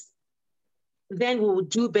humans, then we will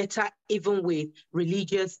do better even with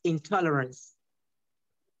religious intolerance.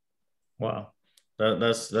 Wow,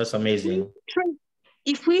 that's amazing.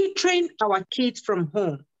 If we train our kids from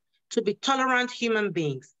home to be tolerant human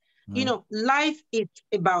beings, life is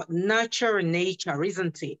about nurture and nature,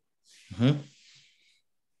 isn't it?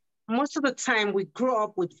 Most of the time we grow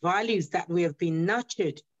up with values that we have been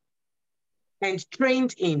nurtured and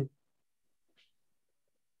trained in.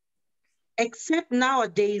 Except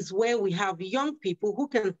nowadays where we have young people who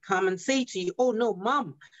can come and say to you, oh no,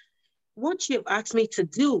 mom, what you've asked me to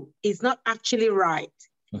do is not actually right.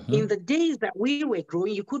 In the days that we were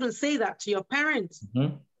growing, you couldn't say that to your parents.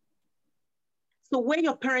 So when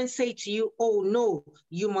your parents say to you, oh no,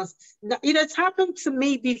 you must, it has happened to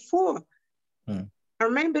me before. I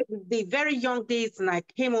remember the very young days when I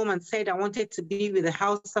came home and said I wanted to be with a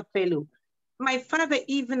Hausa fellow. My father,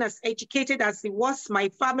 even as educated as he was, my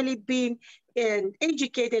family being an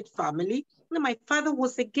educated family, my father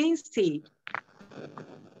was against it.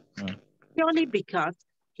 Purely because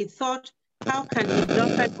he thought, how can his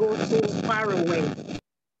daughter go so far away?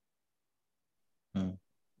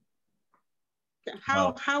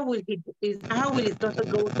 How will his daughter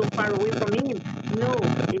go so far away from him? No,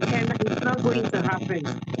 it's not going to happen.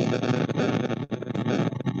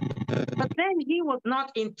 But then he was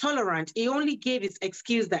not intolerant. He only gave his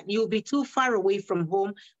excuse that you'll be too far away from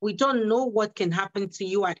home. We don't know what can happen to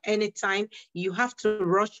you at any time. You have to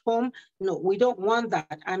rush home. No, we don't want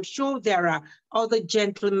that. I'm sure there are other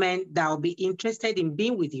gentlemen that will be interested in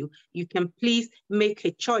being with you. You can please make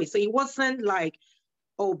a choice. So it wasn't like,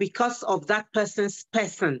 oh, because of that person's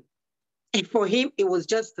person. And for him, it was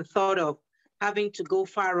just the thought of having to go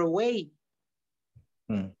far away.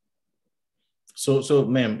 So,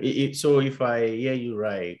 ma'am, so if I hear you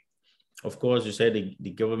right, of course, you said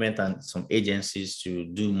the government and some agencies to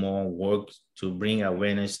do more work to bring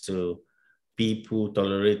awareness to people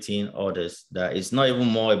tolerating others, that it's not even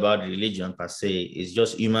more about religion per se, it's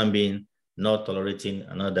just human being not tolerating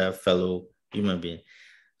another fellow human being.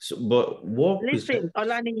 So, but what? Listen,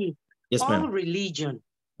 Olaniyi, yes, all religion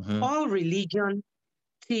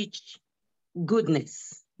teach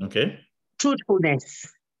goodness, truthfulness.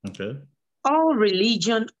 All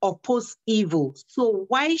religion oppose evil. So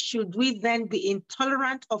why should we then be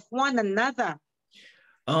intolerant of one another?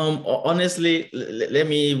 Honestly, let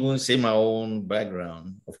me even say my own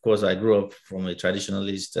background. Of course, I grew up from a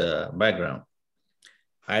traditionalist background.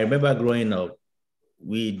 I remember growing up,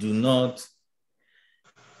 we do not,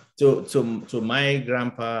 to my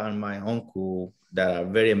grandpa and my uncle that are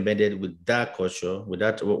very embedded with that culture, with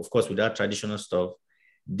that, of course, with that traditional stuff,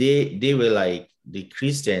 they were like the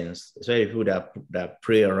Christians, especially people that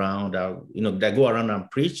pray around, that go around and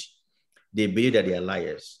preach. They believe that they are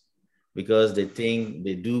liars because they think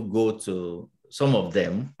they do go to some of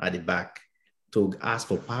them at the back to ask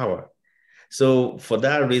for power. So for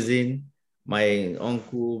that reason, my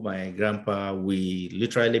uncle, my grandpa, we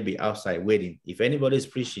literally be outside waiting. If anybody is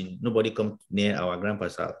preaching, nobody come near our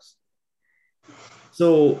grandpa's house.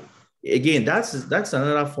 So again, that's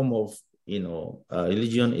another form of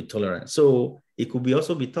religion intolerance. So it could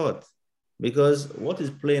also be taught because what is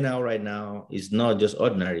playing out right now is not just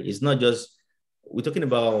ordinary. It's not just, we're talking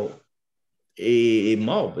about a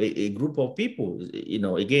mob, a group of people, you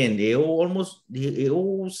know, again, they all almost the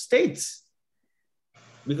whole states.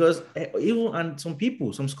 Because even, and some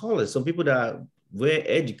people, some scholars, some people that were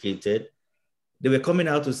educated, they were coming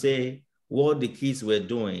out to say what the kids were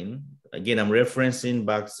doing. Again, I'm referencing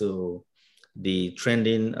back to the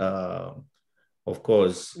trending, of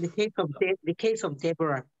course. The case of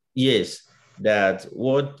Deborah. Yes, that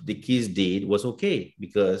what the kids did was okay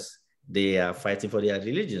because they are fighting for their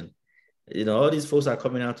religion. You know, all these folks are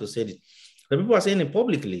coming out to say this. The people are saying it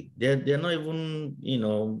publicly. They're not even, you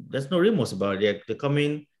know, there's no remorse about it. They're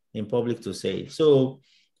coming in public to say it. So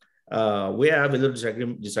where I have a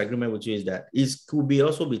little disagreement with you is that it could be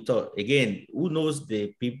also be taught. Again, who knows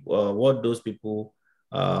the people, what those people,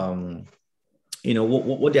 you know,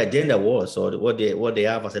 what the agenda was, or what they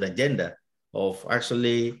have as an agenda of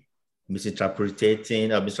actually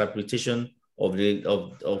misrepresentation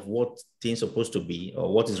of what things supposed to be,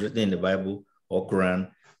 or what is written in the Bible or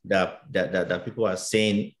Quran that people are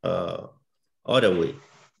saying other way.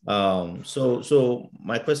 So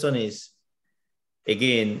my question is,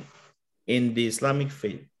 again, in the Islamic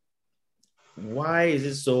faith, why is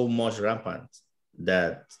it so much rampant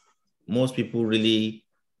that most people really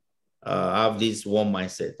have this one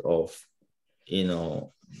mindset of, you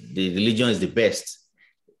know, the religion is the best,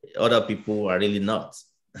 other people are really not?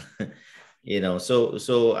 You know,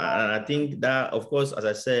 so I think that, of course, as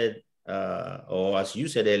I said, or as you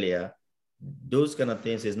said earlier, those kind of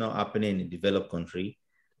things is not happening in a developed country.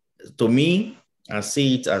 To me, I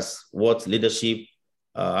see it as what leadership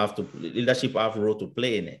have a role to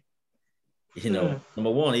play in it. You know,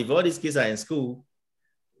 number one, if all these kids are in school,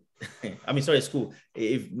 school,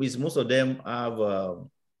 if most of them have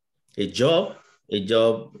a job,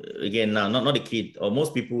 again, now, not the kid, or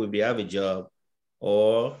most people, if they have a job,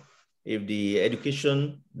 or if the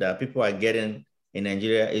education that people are getting in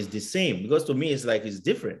Nigeria is the same, because to me, it's like it's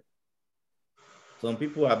different. Some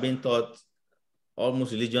people are being taught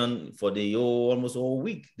almost religion for the almost whole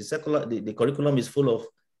week. The curriculum is full of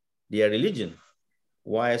their religion.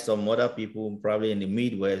 While some other people, probably in the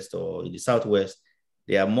Midwest or in the Southwest,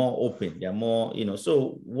 they are more open. They are more, you know.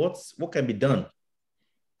 So what can be done,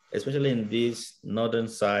 especially in this northern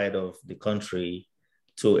side of the country,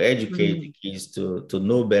 to educate the kids to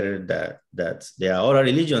know better that there are other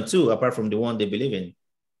religions too, apart from the one they believe in.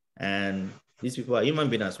 And these people are human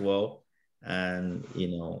beings as well. And, you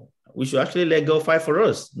know, we should actually let God fight for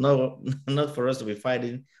us, not for us to be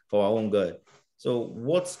fighting for our own God. So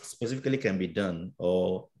what specifically can be done,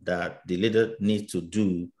 or that the leader needs to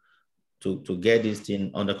do to get this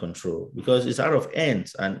thing under control? Because it's out of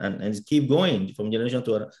hands, and it's keep going from generation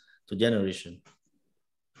to generation.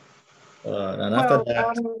 And after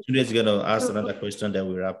that, Tunde is going to ask another question, then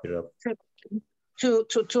we wrap it up. To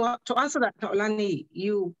answer that, Olaniyi,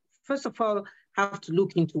 you first of all have to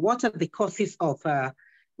look into what are the causes of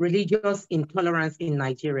religious intolerance in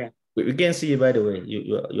Nigeria. We can't see you, by the way.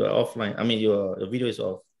 You are offline. I mean, your video is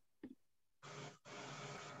off.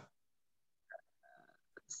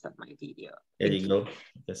 Start my video. There you go.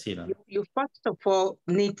 You can see now. You first of all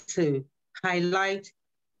need to highlight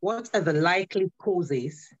what are the likely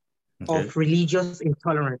causes of religious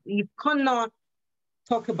intolerance. You cannot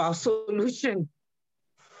talk about solution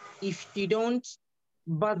if you don't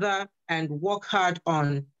bother and work hard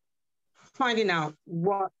on finding out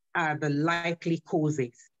what are the likely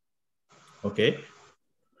causes. Okay.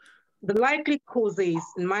 The likely causes,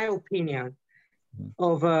 in my opinion,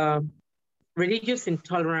 of religious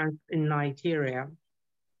intolerance in Nigeria,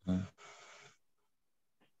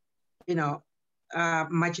 you know,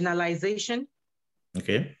 marginalization,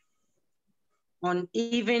 okay,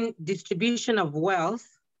 uneven distribution of wealth,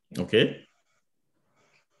 okay,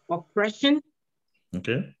 oppression,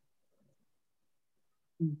 okay,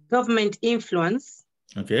 government influence,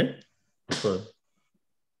 okay,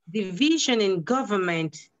 division in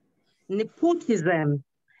government, nepotism,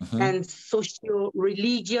 and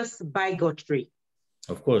socio-religious bigotry.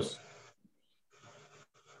 Of course.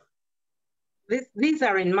 These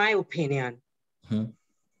are, in my opinion.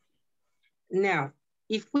 Now,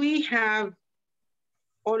 if we have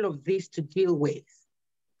all of this to deal with,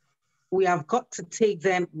 we have got to take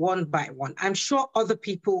them one by one. I'm sure other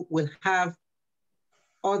people will have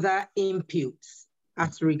other inputs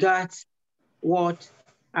as regards what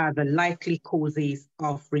are the likely causes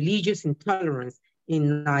of religious intolerance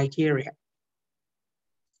in Nigeria.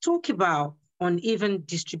 Talk about uneven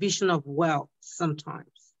distribution of wealth sometimes.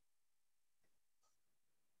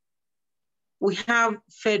 We have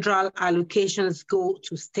federal allocations go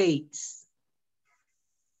to states.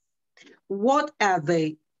 what are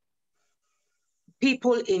the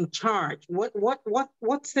people in charge? What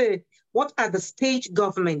are the state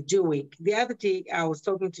government doing? The other day I was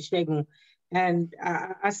talking to Shegun, and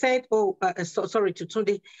I said, sorry, to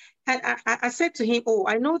Tunde, and I said to him,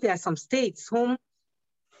 I know there are some states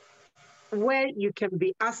where you can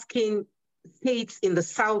be asking states in the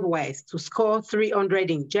Southwest to score 300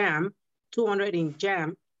 in JAM, 200 in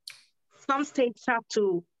JAM. Some states have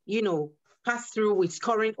to, pass through with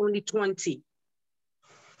scoring only 20,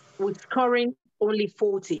 with scoring only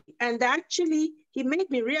 40. And actually, he made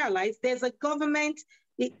me realize there's a government,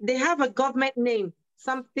 they have a government name,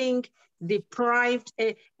 something deprived,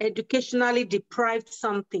 educationally deprived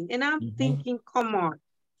something. And I'm thinking, come on.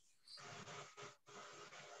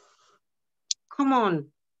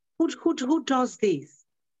 Who does this?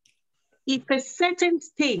 If a certain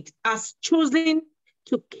state has chosen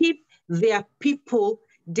to keep their people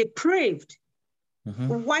depraved,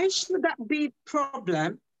 why should that be a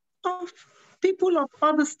problem of people of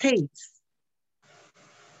other states?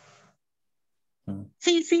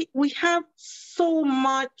 See, we have so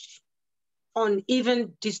much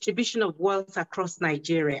uneven distribution of wealth across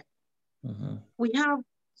Nigeria. We have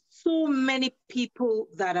so many people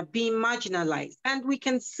that are being marginalized. And we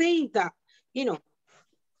can say that,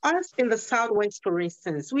 us in the Southwest, for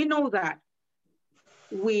instance, we know that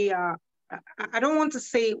we are, I don't want to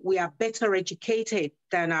say we are better educated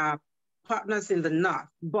than our partners in the North,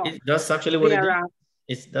 but that's actually what it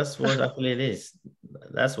is. That's what actually it is.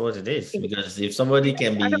 That's what it is. Because if somebody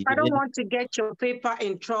can be... I don't want to get your paper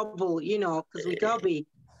in trouble, because we gotta be...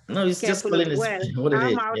 No, it's just calling it what it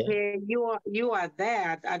is. I'm out here, you are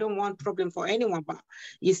there. I don't want problem for anyone, but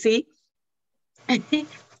you see,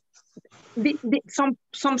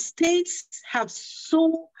 some states have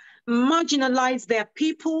so marginalized their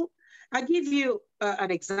people. I give you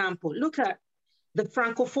an example. Look at the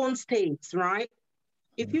Francophone states, right?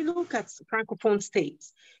 If you look at Francophone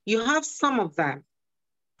states, you have some of them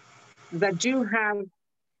that do have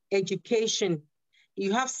education.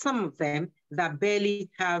 You have some of them that barely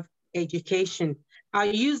have education. I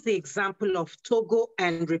use the example of Togo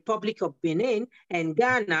and Republic of Benin and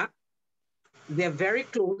Ghana. They're very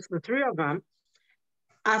close, the three of them,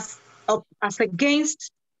 as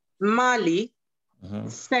against Mali,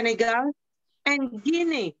 Senegal, and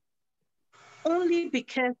Guinea, only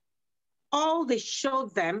because all they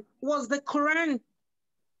showed them was the Quran.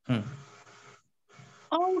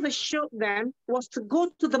 All they showed them was to go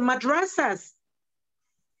to the madrasas.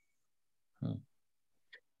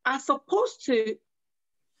 As opposed to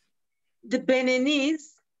the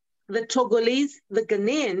Beninese, the Togolese, the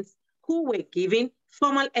Ghanaians, who were given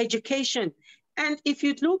formal education. And if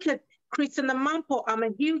you look at Christina Mampo, I'm a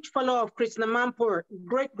huge follower of Christina Mampo,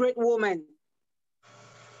 great woman.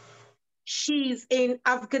 She's in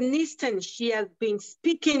Afghanistan. She has been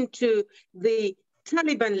speaking to the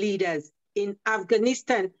Taliban leaders in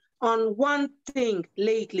Afghanistan on one thing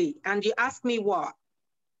lately. And you ask me what?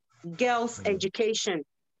 Girls' education.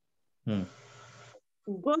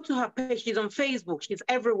 Go to her page. She's on Facebook. She's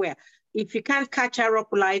everywhere. If you can't catch her up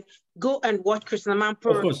live, go and watch Christina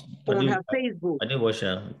Mampo on her Facebook. I do watch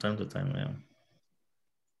her time to time, yeah.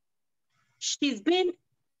 She's been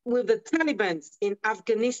with the Taliban in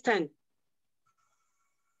Afghanistan,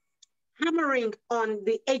 hammering on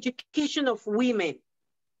the education of women.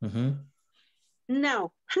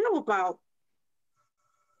 Now, how about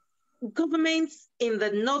governments in the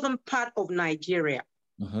northern part of Nigeria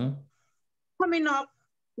coming up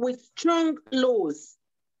with strong laws,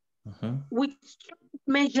 with strong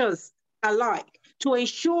measures alike to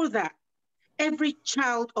ensure that every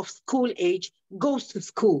child of school age goes to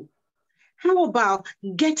school? How about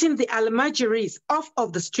getting the almajiris off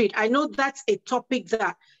of the street? I know that's a topic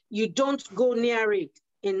that you don't go near it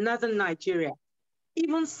in northern Nigeria.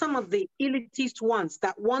 Even some of the elitist ones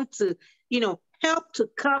that want to, help to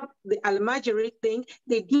curb the almajiri thing,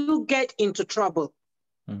 they do get into trouble.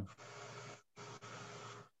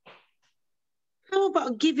 How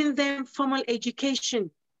about giving them formal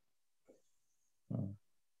education?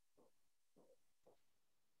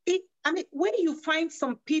 Where you find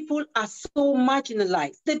some people are so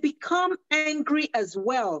marginalized, they become angry as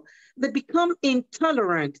well. They become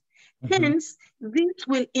intolerant. Hence, this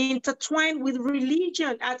will intertwine with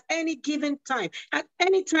religion at any given time. At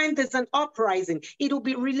any time there's an uprising, it will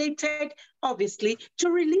be related, obviously, to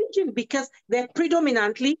religion because they're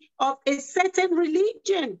predominantly of a certain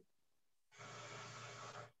religion.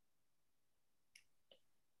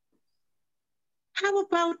 How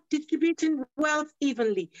about distributing wealth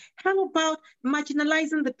evenly? How about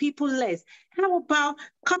marginalizing the people less? How about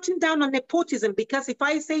cutting down on nepotism? Because if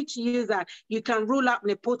I say to you that you can rule out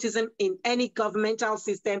nepotism in any governmental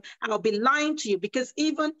system, I'll be lying to you, because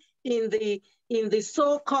even in the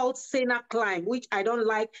so-called Sena climb, which I don't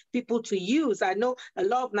like people to use, I know a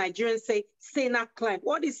lot of Nigerians say Sena climb.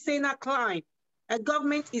 What is Sena climb? A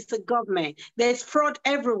government is a government. There's fraud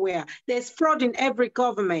everywhere. There's fraud in every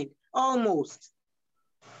government, almost.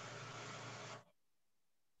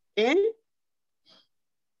 Eh?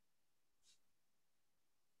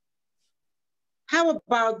 How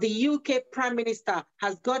about the UK Prime Minister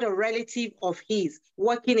has got a relative of his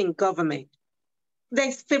working in government?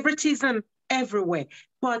 There's favoritism everywhere.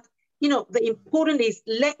 But, you know, the important is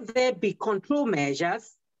let there be control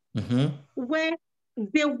measures where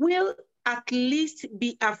they will at least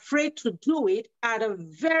be afraid to do it at a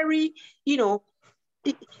very, at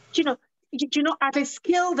a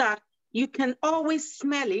scale that you can always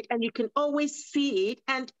smell it and you can always see it,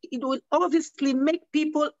 and it will obviously make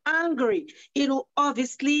people angry. It will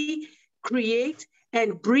obviously create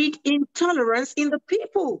and breed intolerance in the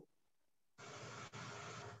people.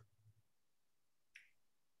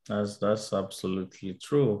 That's absolutely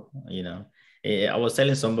true. You know, I was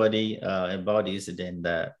telling somebody about this then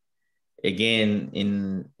that, again,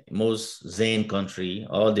 in most Zen country,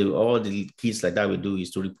 all the kids like that we do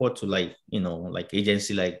is to report to, like, like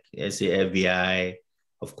agency like say FBI,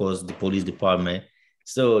 of course, the police department.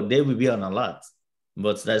 So they will be on alert,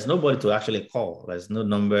 but there's nobody to actually call. There's no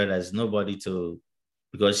number. There's nobody to,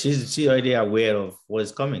 because she's already aware of what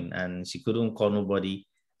is coming, and she couldn't call nobody.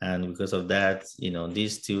 And because of that,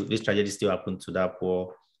 this tragedy still happened to that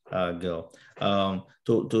poor girl.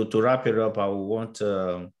 To wrap it up, I want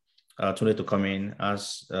Tunde to come in,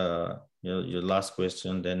 ask your last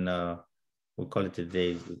question, then we'll call it a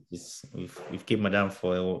day. We've kept Madame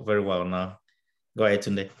for a very while now. Go ahead,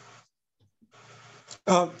 Tunde.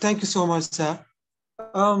 Thank you so much, sir.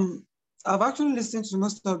 I've actually listened to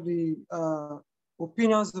most of the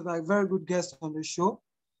opinions of my very good guests on the show,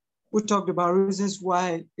 who talked about reasons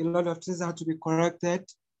why a lot of things have to be corrected,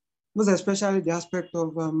 most especially the aspect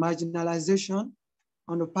of marginalization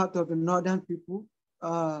on the part of the northern people.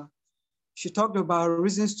 She talked about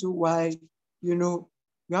reasons to why, we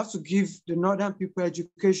have to give the northern people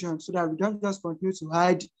education so that we don't just continue to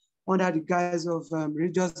hide under the guise of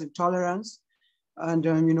religious intolerance and,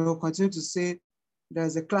 continue to say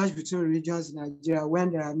there's a clash between religions in Nigeria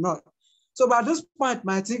when there are not. So by this point,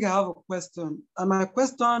 I think I have a question. And my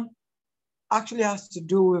question actually has to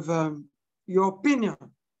do with your opinion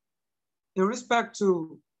in respect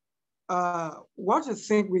to what you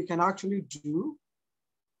think we can actually do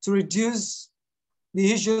to reduce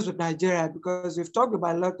the issues with Nigeria, because we've talked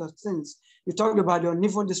about a lot of things. We talked about the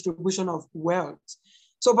uneven distribution of wealth.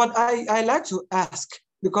 So, but I like to ask,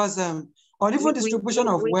 because uneven distribution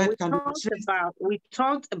of wealth can we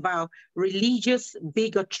talked about religious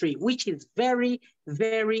bigotry, which is very,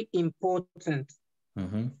 very important.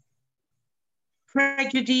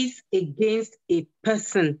 Prejudice against a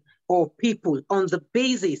person or people on the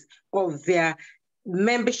basis of their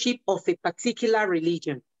membership of a particular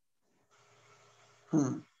religion. We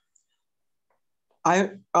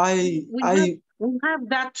have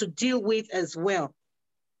that to deal with as well.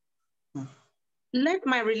 Let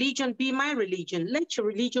my religion be my religion. Let your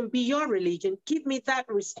religion be your religion. Give me that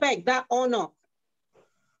respect, that honor.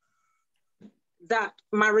 That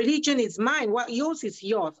my religion is mine, what yours is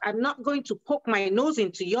yours. I'm not going to poke my nose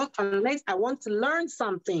into yours unless I want to learn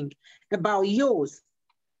something about yours,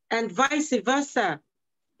 and vice versa.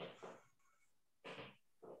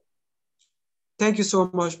 Thank you so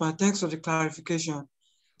much, man. Thanks for the clarification.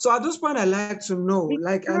 So at this point, I'd like to know, I'd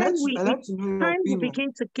like to know your opinion. We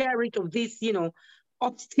begin to get rid of this,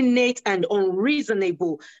 obstinate and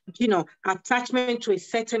unreasonable, attachment to a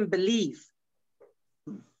certain belief.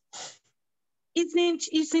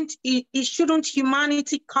 Shouldn't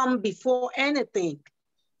humanity come before anything?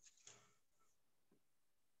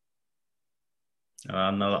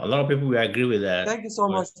 A lot of people will agree with that. Thank you so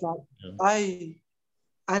much, sir. Yeah.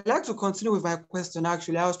 I'd like to continue with my question,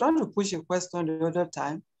 actually. I was trying to push a question the other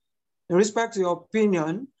time in respect to your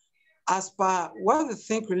opinion as per what you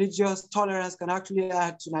think religious tolerance can actually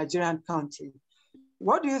add to Nigerian country.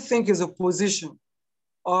 What do you think is the position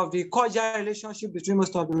of the cordial relationship between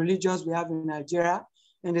most of the religions we have in Nigeria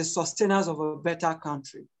and the sustainers of a better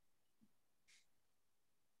country?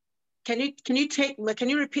 Can you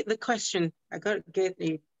repeat the question? I got to get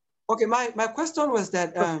it. Okay, my question was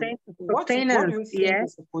that what do you think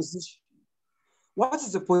is the position? What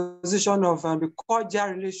is the position of the cordial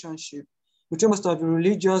relationship between most of the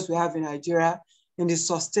religions we have in Nigeria in the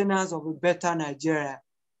sustenance of a better Nigeria?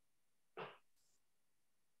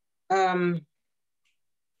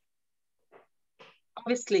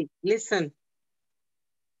 Obviously, listen,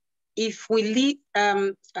 if we lead,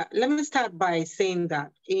 let me start by saying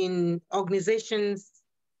that in organizations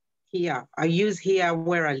here, I use here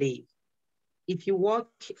where I live. If you work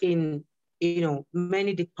in,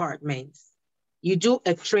 many departments, you do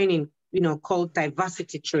a training, called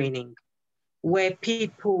diversity training, where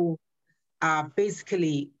people are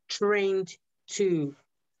basically trained to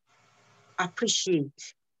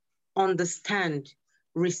appreciate, understand,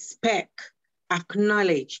 respect,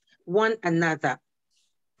 acknowledge one another,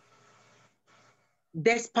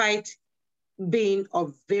 despite being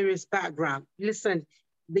of various backgrounds. Listen,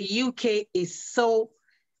 the UK is so,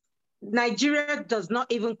 Nigeria does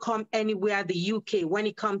not even come anywhere the UK when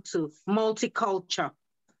it comes to multicultural,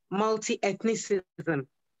 multi-ethnicism.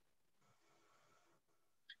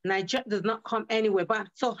 Nigeria does not come anywhere. But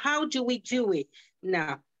so how do we do it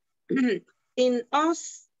now? In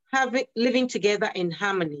us living together in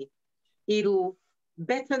harmony, it'll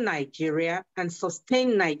better Nigeria and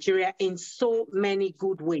sustain Nigeria in so many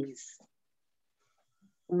good ways.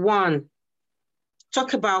 One,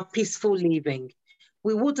 talk about peaceful living.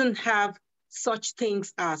 We wouldn't have such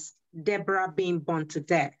things as Deborah being burned to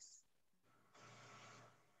death.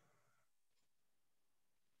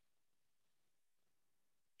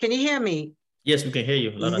 Can you hear me? Yes, we can hear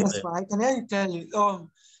you. Yes, I can hear you clearly.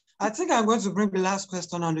 I think I'm going to bring the last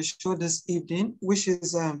question on the show this evening, which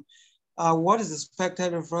is what is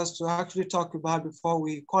expected of us to actually talk about before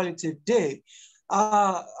we call it a day.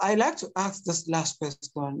 I'd like to ask this last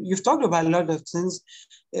question. You've talked about a lot of things,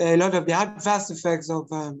 a lot of the adverse effects of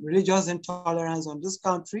religious intolerance on this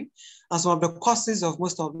country, and some of the causes of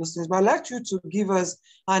most of those things. But I'd like you to give us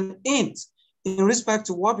an hint in respect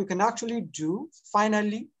to what we can actually do,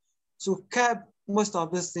 finally, to curb most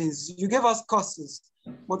of those things. You gave us causes,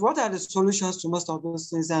 but what are the solutions to most of those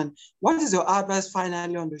things? And what is your advice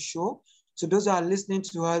finally on the show to those who are listening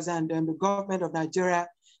to us and the government of Nigeria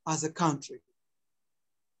as a country?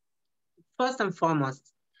 First and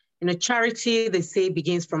foremost, in a charity, they say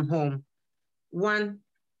begins from home. One,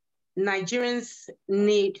 Nigerians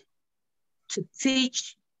need to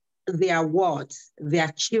teach their wards,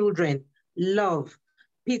 their children, love,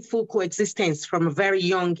 peaceful coexistence from a very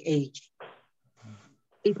young age.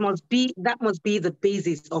 That must be the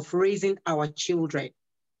basis of raising our children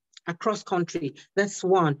across country. That's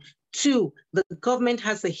one. Two, the government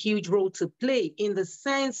has a huge role to play in the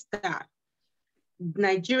sense that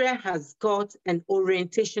Nigeria has got an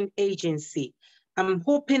orientation agency. I'm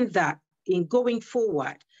hoping that in going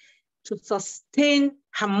forward to sustain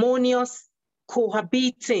harmonious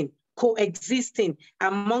coexisting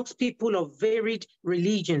amongst people of varied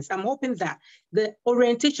religions, I'm hoping that the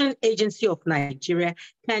orientation agency of Nigeria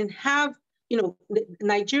can have,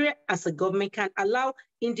 Nigeria as a government can allow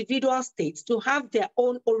individual states to have their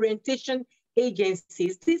own orientation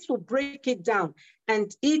agencies. This will break it down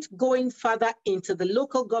and it going further into the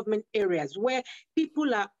local government areas where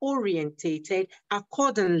people are orientated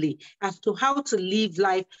accordingly as to how to live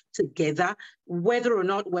life together, whether or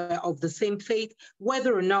not we're of the same faith,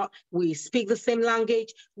 whether or not we speak the same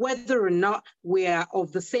language, whether or not we are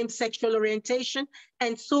of the same sexual orientation,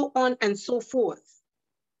 and so on and so forth.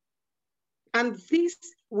 And this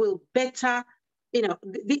will better,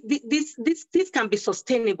 this can be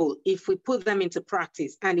sustainable if we put them into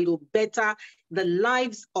practice, and it will better the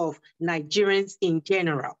lives of Nigerians in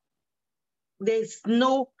general. There's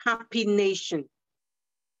no happy nation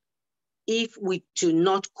if we do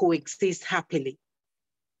not coexist happily.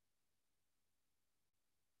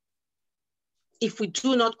 If we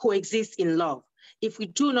do not coexist in love, if we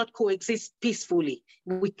do not coexist peacefully,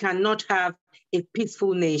 we cannot have a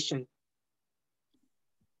peaceful nation.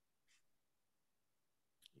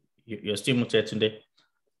 You're still muted, Tunde.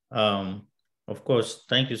 Of course,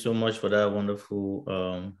 thank you so much for that wonderful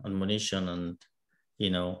admonition and,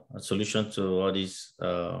 a solution to all these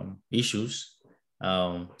issues.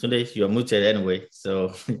 Tunde, you're muted anyway,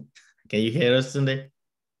 so can you hear us, Tunde?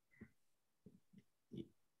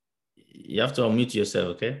 You have to unmute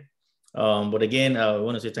yourself, okay? But again, I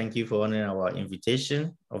want to say thank you for honoring our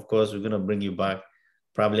invitation. Of course, we're going to bring you back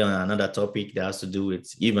probably on another topic that has to do with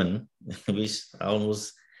human, which I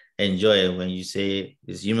almost enjoy when you say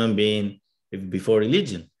it's human being before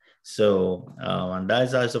religion. So, and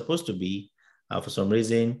that's how it's supposed to be. For some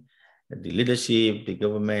reason, the leadership, the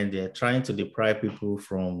government, they're trying to deprive people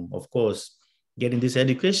from, of course, getting this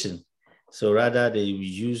education. So rather they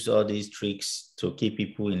use all these tricks to keep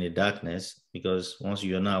people in the darkness, because once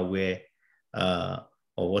you're not aware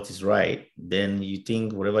or what is right, then you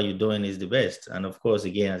think whatever you're doing is the best. And of course,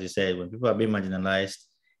 again, as you said, when people are being marginalized,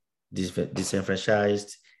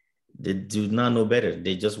 disenfranchised, they do not know better.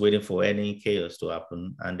 They're just waiting for any chaos to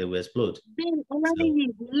happen and they will explode. Then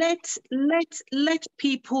let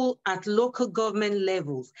people at local government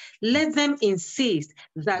levels, let them insist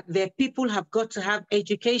that their people have got to have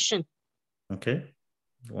education. Okay,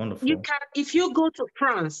 wonderful. You can, if you go to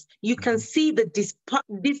France, you can see the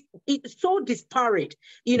it's so disparate,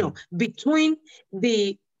 you know, between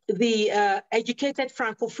the educated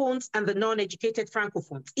francophones and the non-educated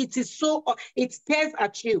francophones. It is so, it stares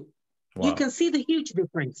at you. Wow. You can see the huge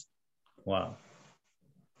difference. Wow.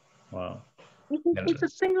 Wow. It's a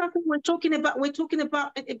similar thing we're talking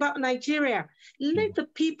about Nigeria. Let the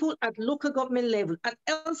people at local government level, at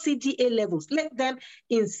LCDA levels, let them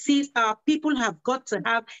insist our people have got to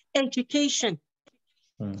have education.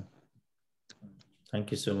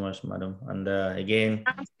 Thank you so much, madam. And again,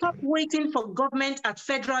 and stop waiting for government at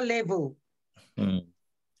federal level.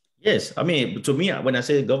 Yes, I mean, to me, when I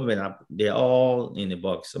say government, they're all in a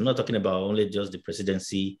box. I'm not talking about only just the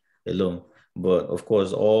presidency alone, but of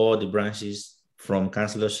course, all the branches from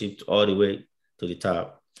councillorship all the way to the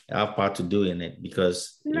top have part to do in it,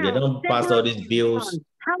 because if they don't pass all these bills.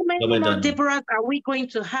 How many more Deborahs are we going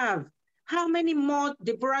to have? How many more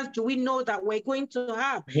Deborahs do we know that we're going to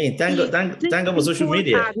have? I mean, thank God for social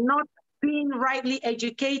media. Are not being rightly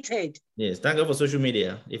educated. Yes, thank God for social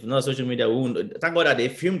media. If not social media, we won't. Thank God that they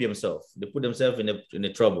filmed themselves. They put themselves in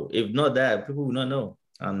the trouble. If not that, people will not know.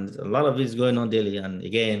 And a lot of it is going on daily. And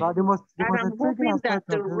again, and I'm hoping that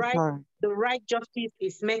the right justice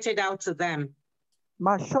is meted out to them.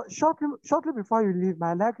 Shortly before you leave,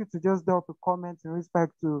 I'd like you to just drop a comment in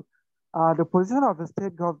respect to the position of the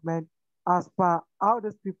state government as per how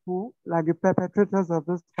these people, like the perpetrators of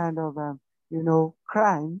this kind of,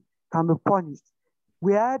 crime, can be punished.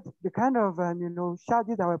 We had the kind of,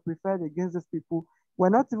 charges that were preferred against these people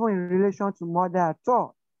were not even in relation to murder at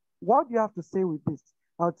all. What do you have to say with this?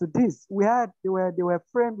 To this, they were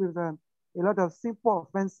framed with a lot of simple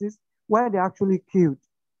offenses when they actually killed.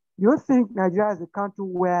 Do you think Nigeria is a country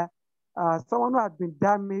where someone who has been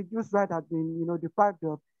damaged, whose right has been, deprived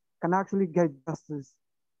of, can actually get justice?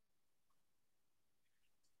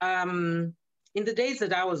 In the days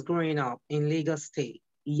that I was growing up in Lagos State,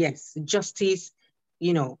 yes, justice,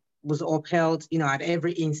 was upheld, at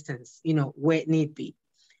every instance, where it need be.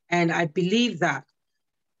 And I believe that,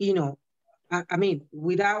 I mean,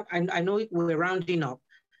 I know we're rounding up.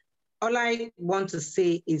 All I want to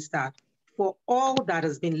say is that for all that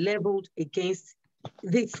has been leveled against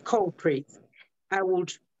these culprits, I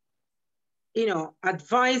would,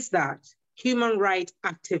 advise that human rights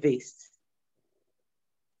activists,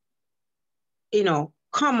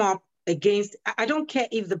 come up against, I don't care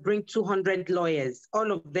if they bring 200 lawyers,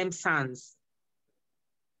 all of them sons,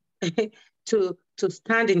 to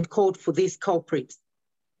stand in court for these culprits.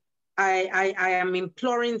 I am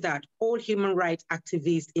imploring that all human rights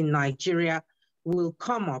activists in Nigeria will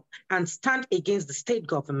come up and stand against the state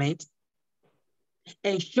government,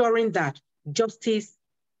 ensuring that justice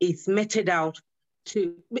is meted out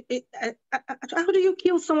to, how do you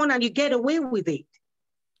kill someone and you get away with it?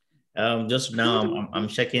 Just now I'm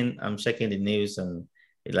checking the news and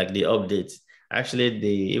like the updates. Actually,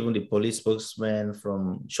 even the police spokesman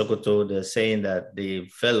from Sokoto, they're saying that the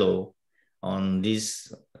fellow on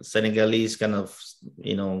this Senegalese kind of,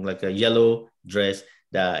 like a yellow dress,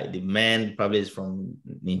 that the man probably is from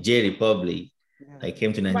Niger Republic. I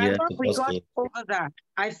came to Nigeria. But I thought we got over that.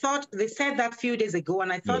 I thought they said that a few days ago,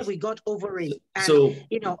 and I thought we got over it. And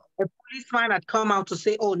a policeman had come out to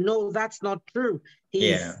say, "Oh no, that's not true.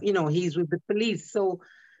 He's, he's with the police." So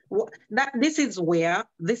this is where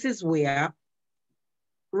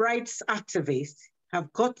rights activists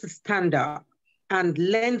have got to stand up and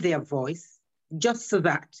lend their voice, just so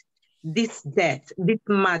that this death, this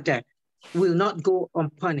murder, will not go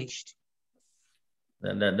unpunished.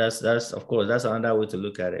 That's of course, that's another way to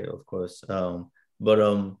look at it, of course. If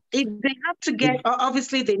they have to get,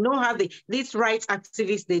 obviously they know how these rights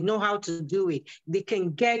activists, they know how to do it. They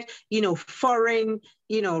can get, foreign,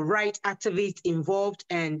 rights activists involved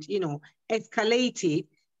and, escalate it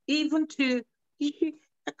even to,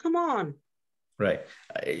 come on. Right.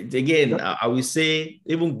 Again, I will say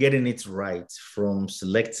even getting it right from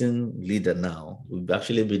selecting leader now would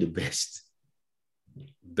actually be the best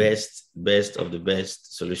of the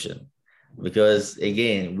best solution, because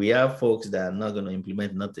again, we have folks that are not going to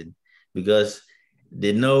implement nothing because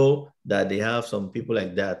they know that they have some people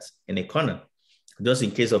like that in a corner, just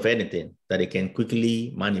in case of anything, that they can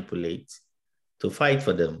quickly manipulate to fight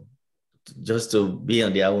for them, just to be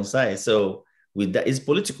on their own side. So with that, it's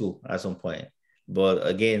political at some point. But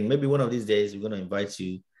again, maybe one of these days we're going to invite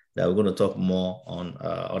you that we're going to talk more on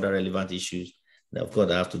other relevant issues that, of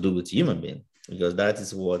course, have to do with human being, because that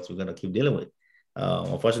is what we're going to keep dealing with.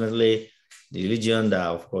 Unfortunately, the religion that,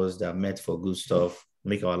 of course, that are meant for good stuff,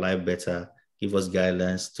 make our life better, give us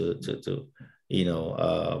guidelines to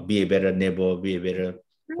be a better neighbor, be a better,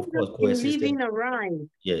 of course, coexistent. Living around.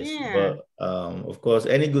 Yes, yeah. But of course,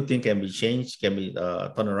 any good thing can be changed, can be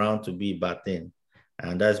turned around to be a bad thing,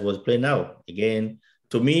 and that's what's playing out. Again,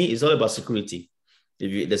 to me, it's all about security.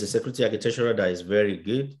 If there's a security architecture that is very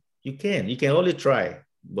good, you can only try,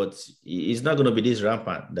 but it's not going to be this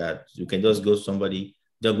rampant that you can just go somebody,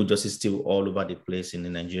 jungle justice still all over the place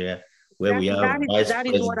in Nigeria, where we have that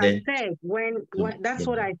is what I said when that's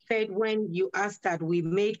what I said when you asked that we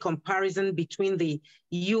made comparison between the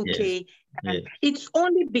UK. Yes. It's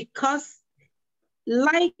only because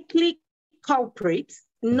likely culprits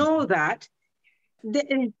know that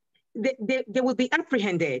they will be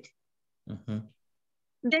apprehended. Mm-hmm.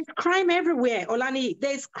 There's crime everywhere, Olaniyi.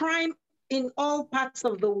 There's crime in all parts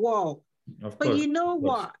of the world. But you know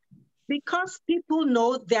what? Because people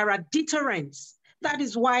know there are deterrents. That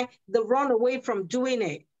is why they run away from doing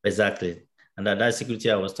it. Exactly. And that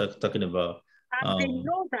security I was talking about. And they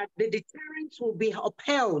know that the deterrents will be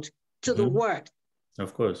upheld to the word.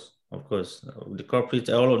 Of course. The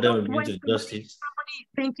corporate, all of them will bring to justice. Somebody is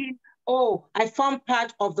thinking, oh, I form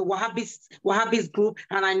part of the Wahhabist group,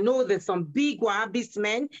 and I know there's some big Wahhabist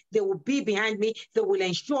men, they will be behind me. They will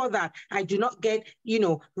ensure that I do not get,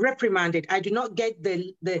 reprimanded. I do not get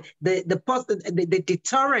the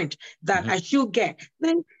deterrent that I should get.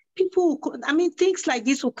 Then people, things like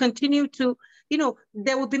this will continue to,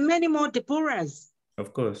 there will be many more Deborahs.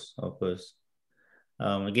 Of course.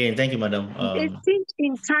 Again, thank you, madam. They think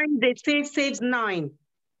in time, they say saves 9.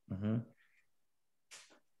 Mm-hmm.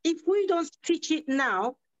 If we don't teach it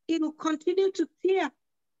now, it will continue to tear.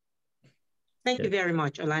 Thank you very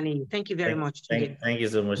much, Olaniyi. Thank you very much. Thank you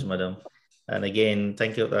so much, madam. And again,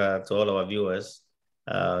 thank you to all our viewers.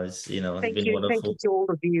 It's been wonderful. Thank you to all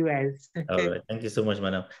the viewers. All right, thank you so much,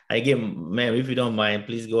 madam. Again, ma'am, if you don't mind,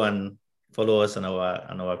 please go and follow us on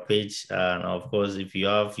our page. And of course, if you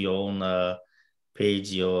have your own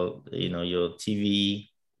page, your TV,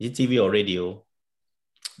 is it TV or radio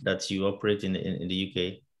that you operate in the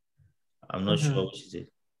UK? I'm not sure which is it.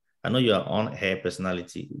 I know you are on-air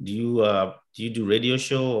personality. Do you do radio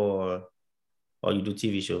show or you do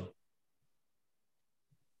TV show?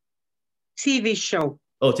 TV show.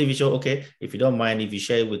 Oh, TV show. Okay. If you don't mind, if you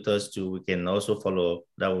share it with us too, we can also follow up.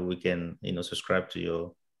 That way we can, subscribe to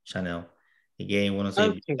your channel. Again, I want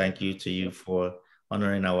to say thank you to you for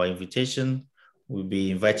honoring our invitation. We'll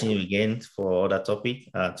be inviting you again for other topic.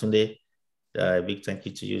 Tunde, a big thank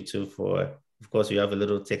you to you too for. Of course, we have a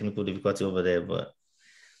little technical difficulty over there, but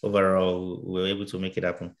overall, we were able to make it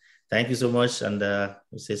happen. Thank you so much, and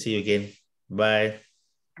we'll see you again. Bye.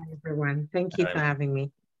 Hi, everyone. Thank you for having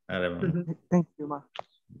me. Thank you, ma.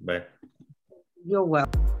 Bye. You're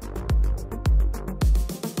welcome.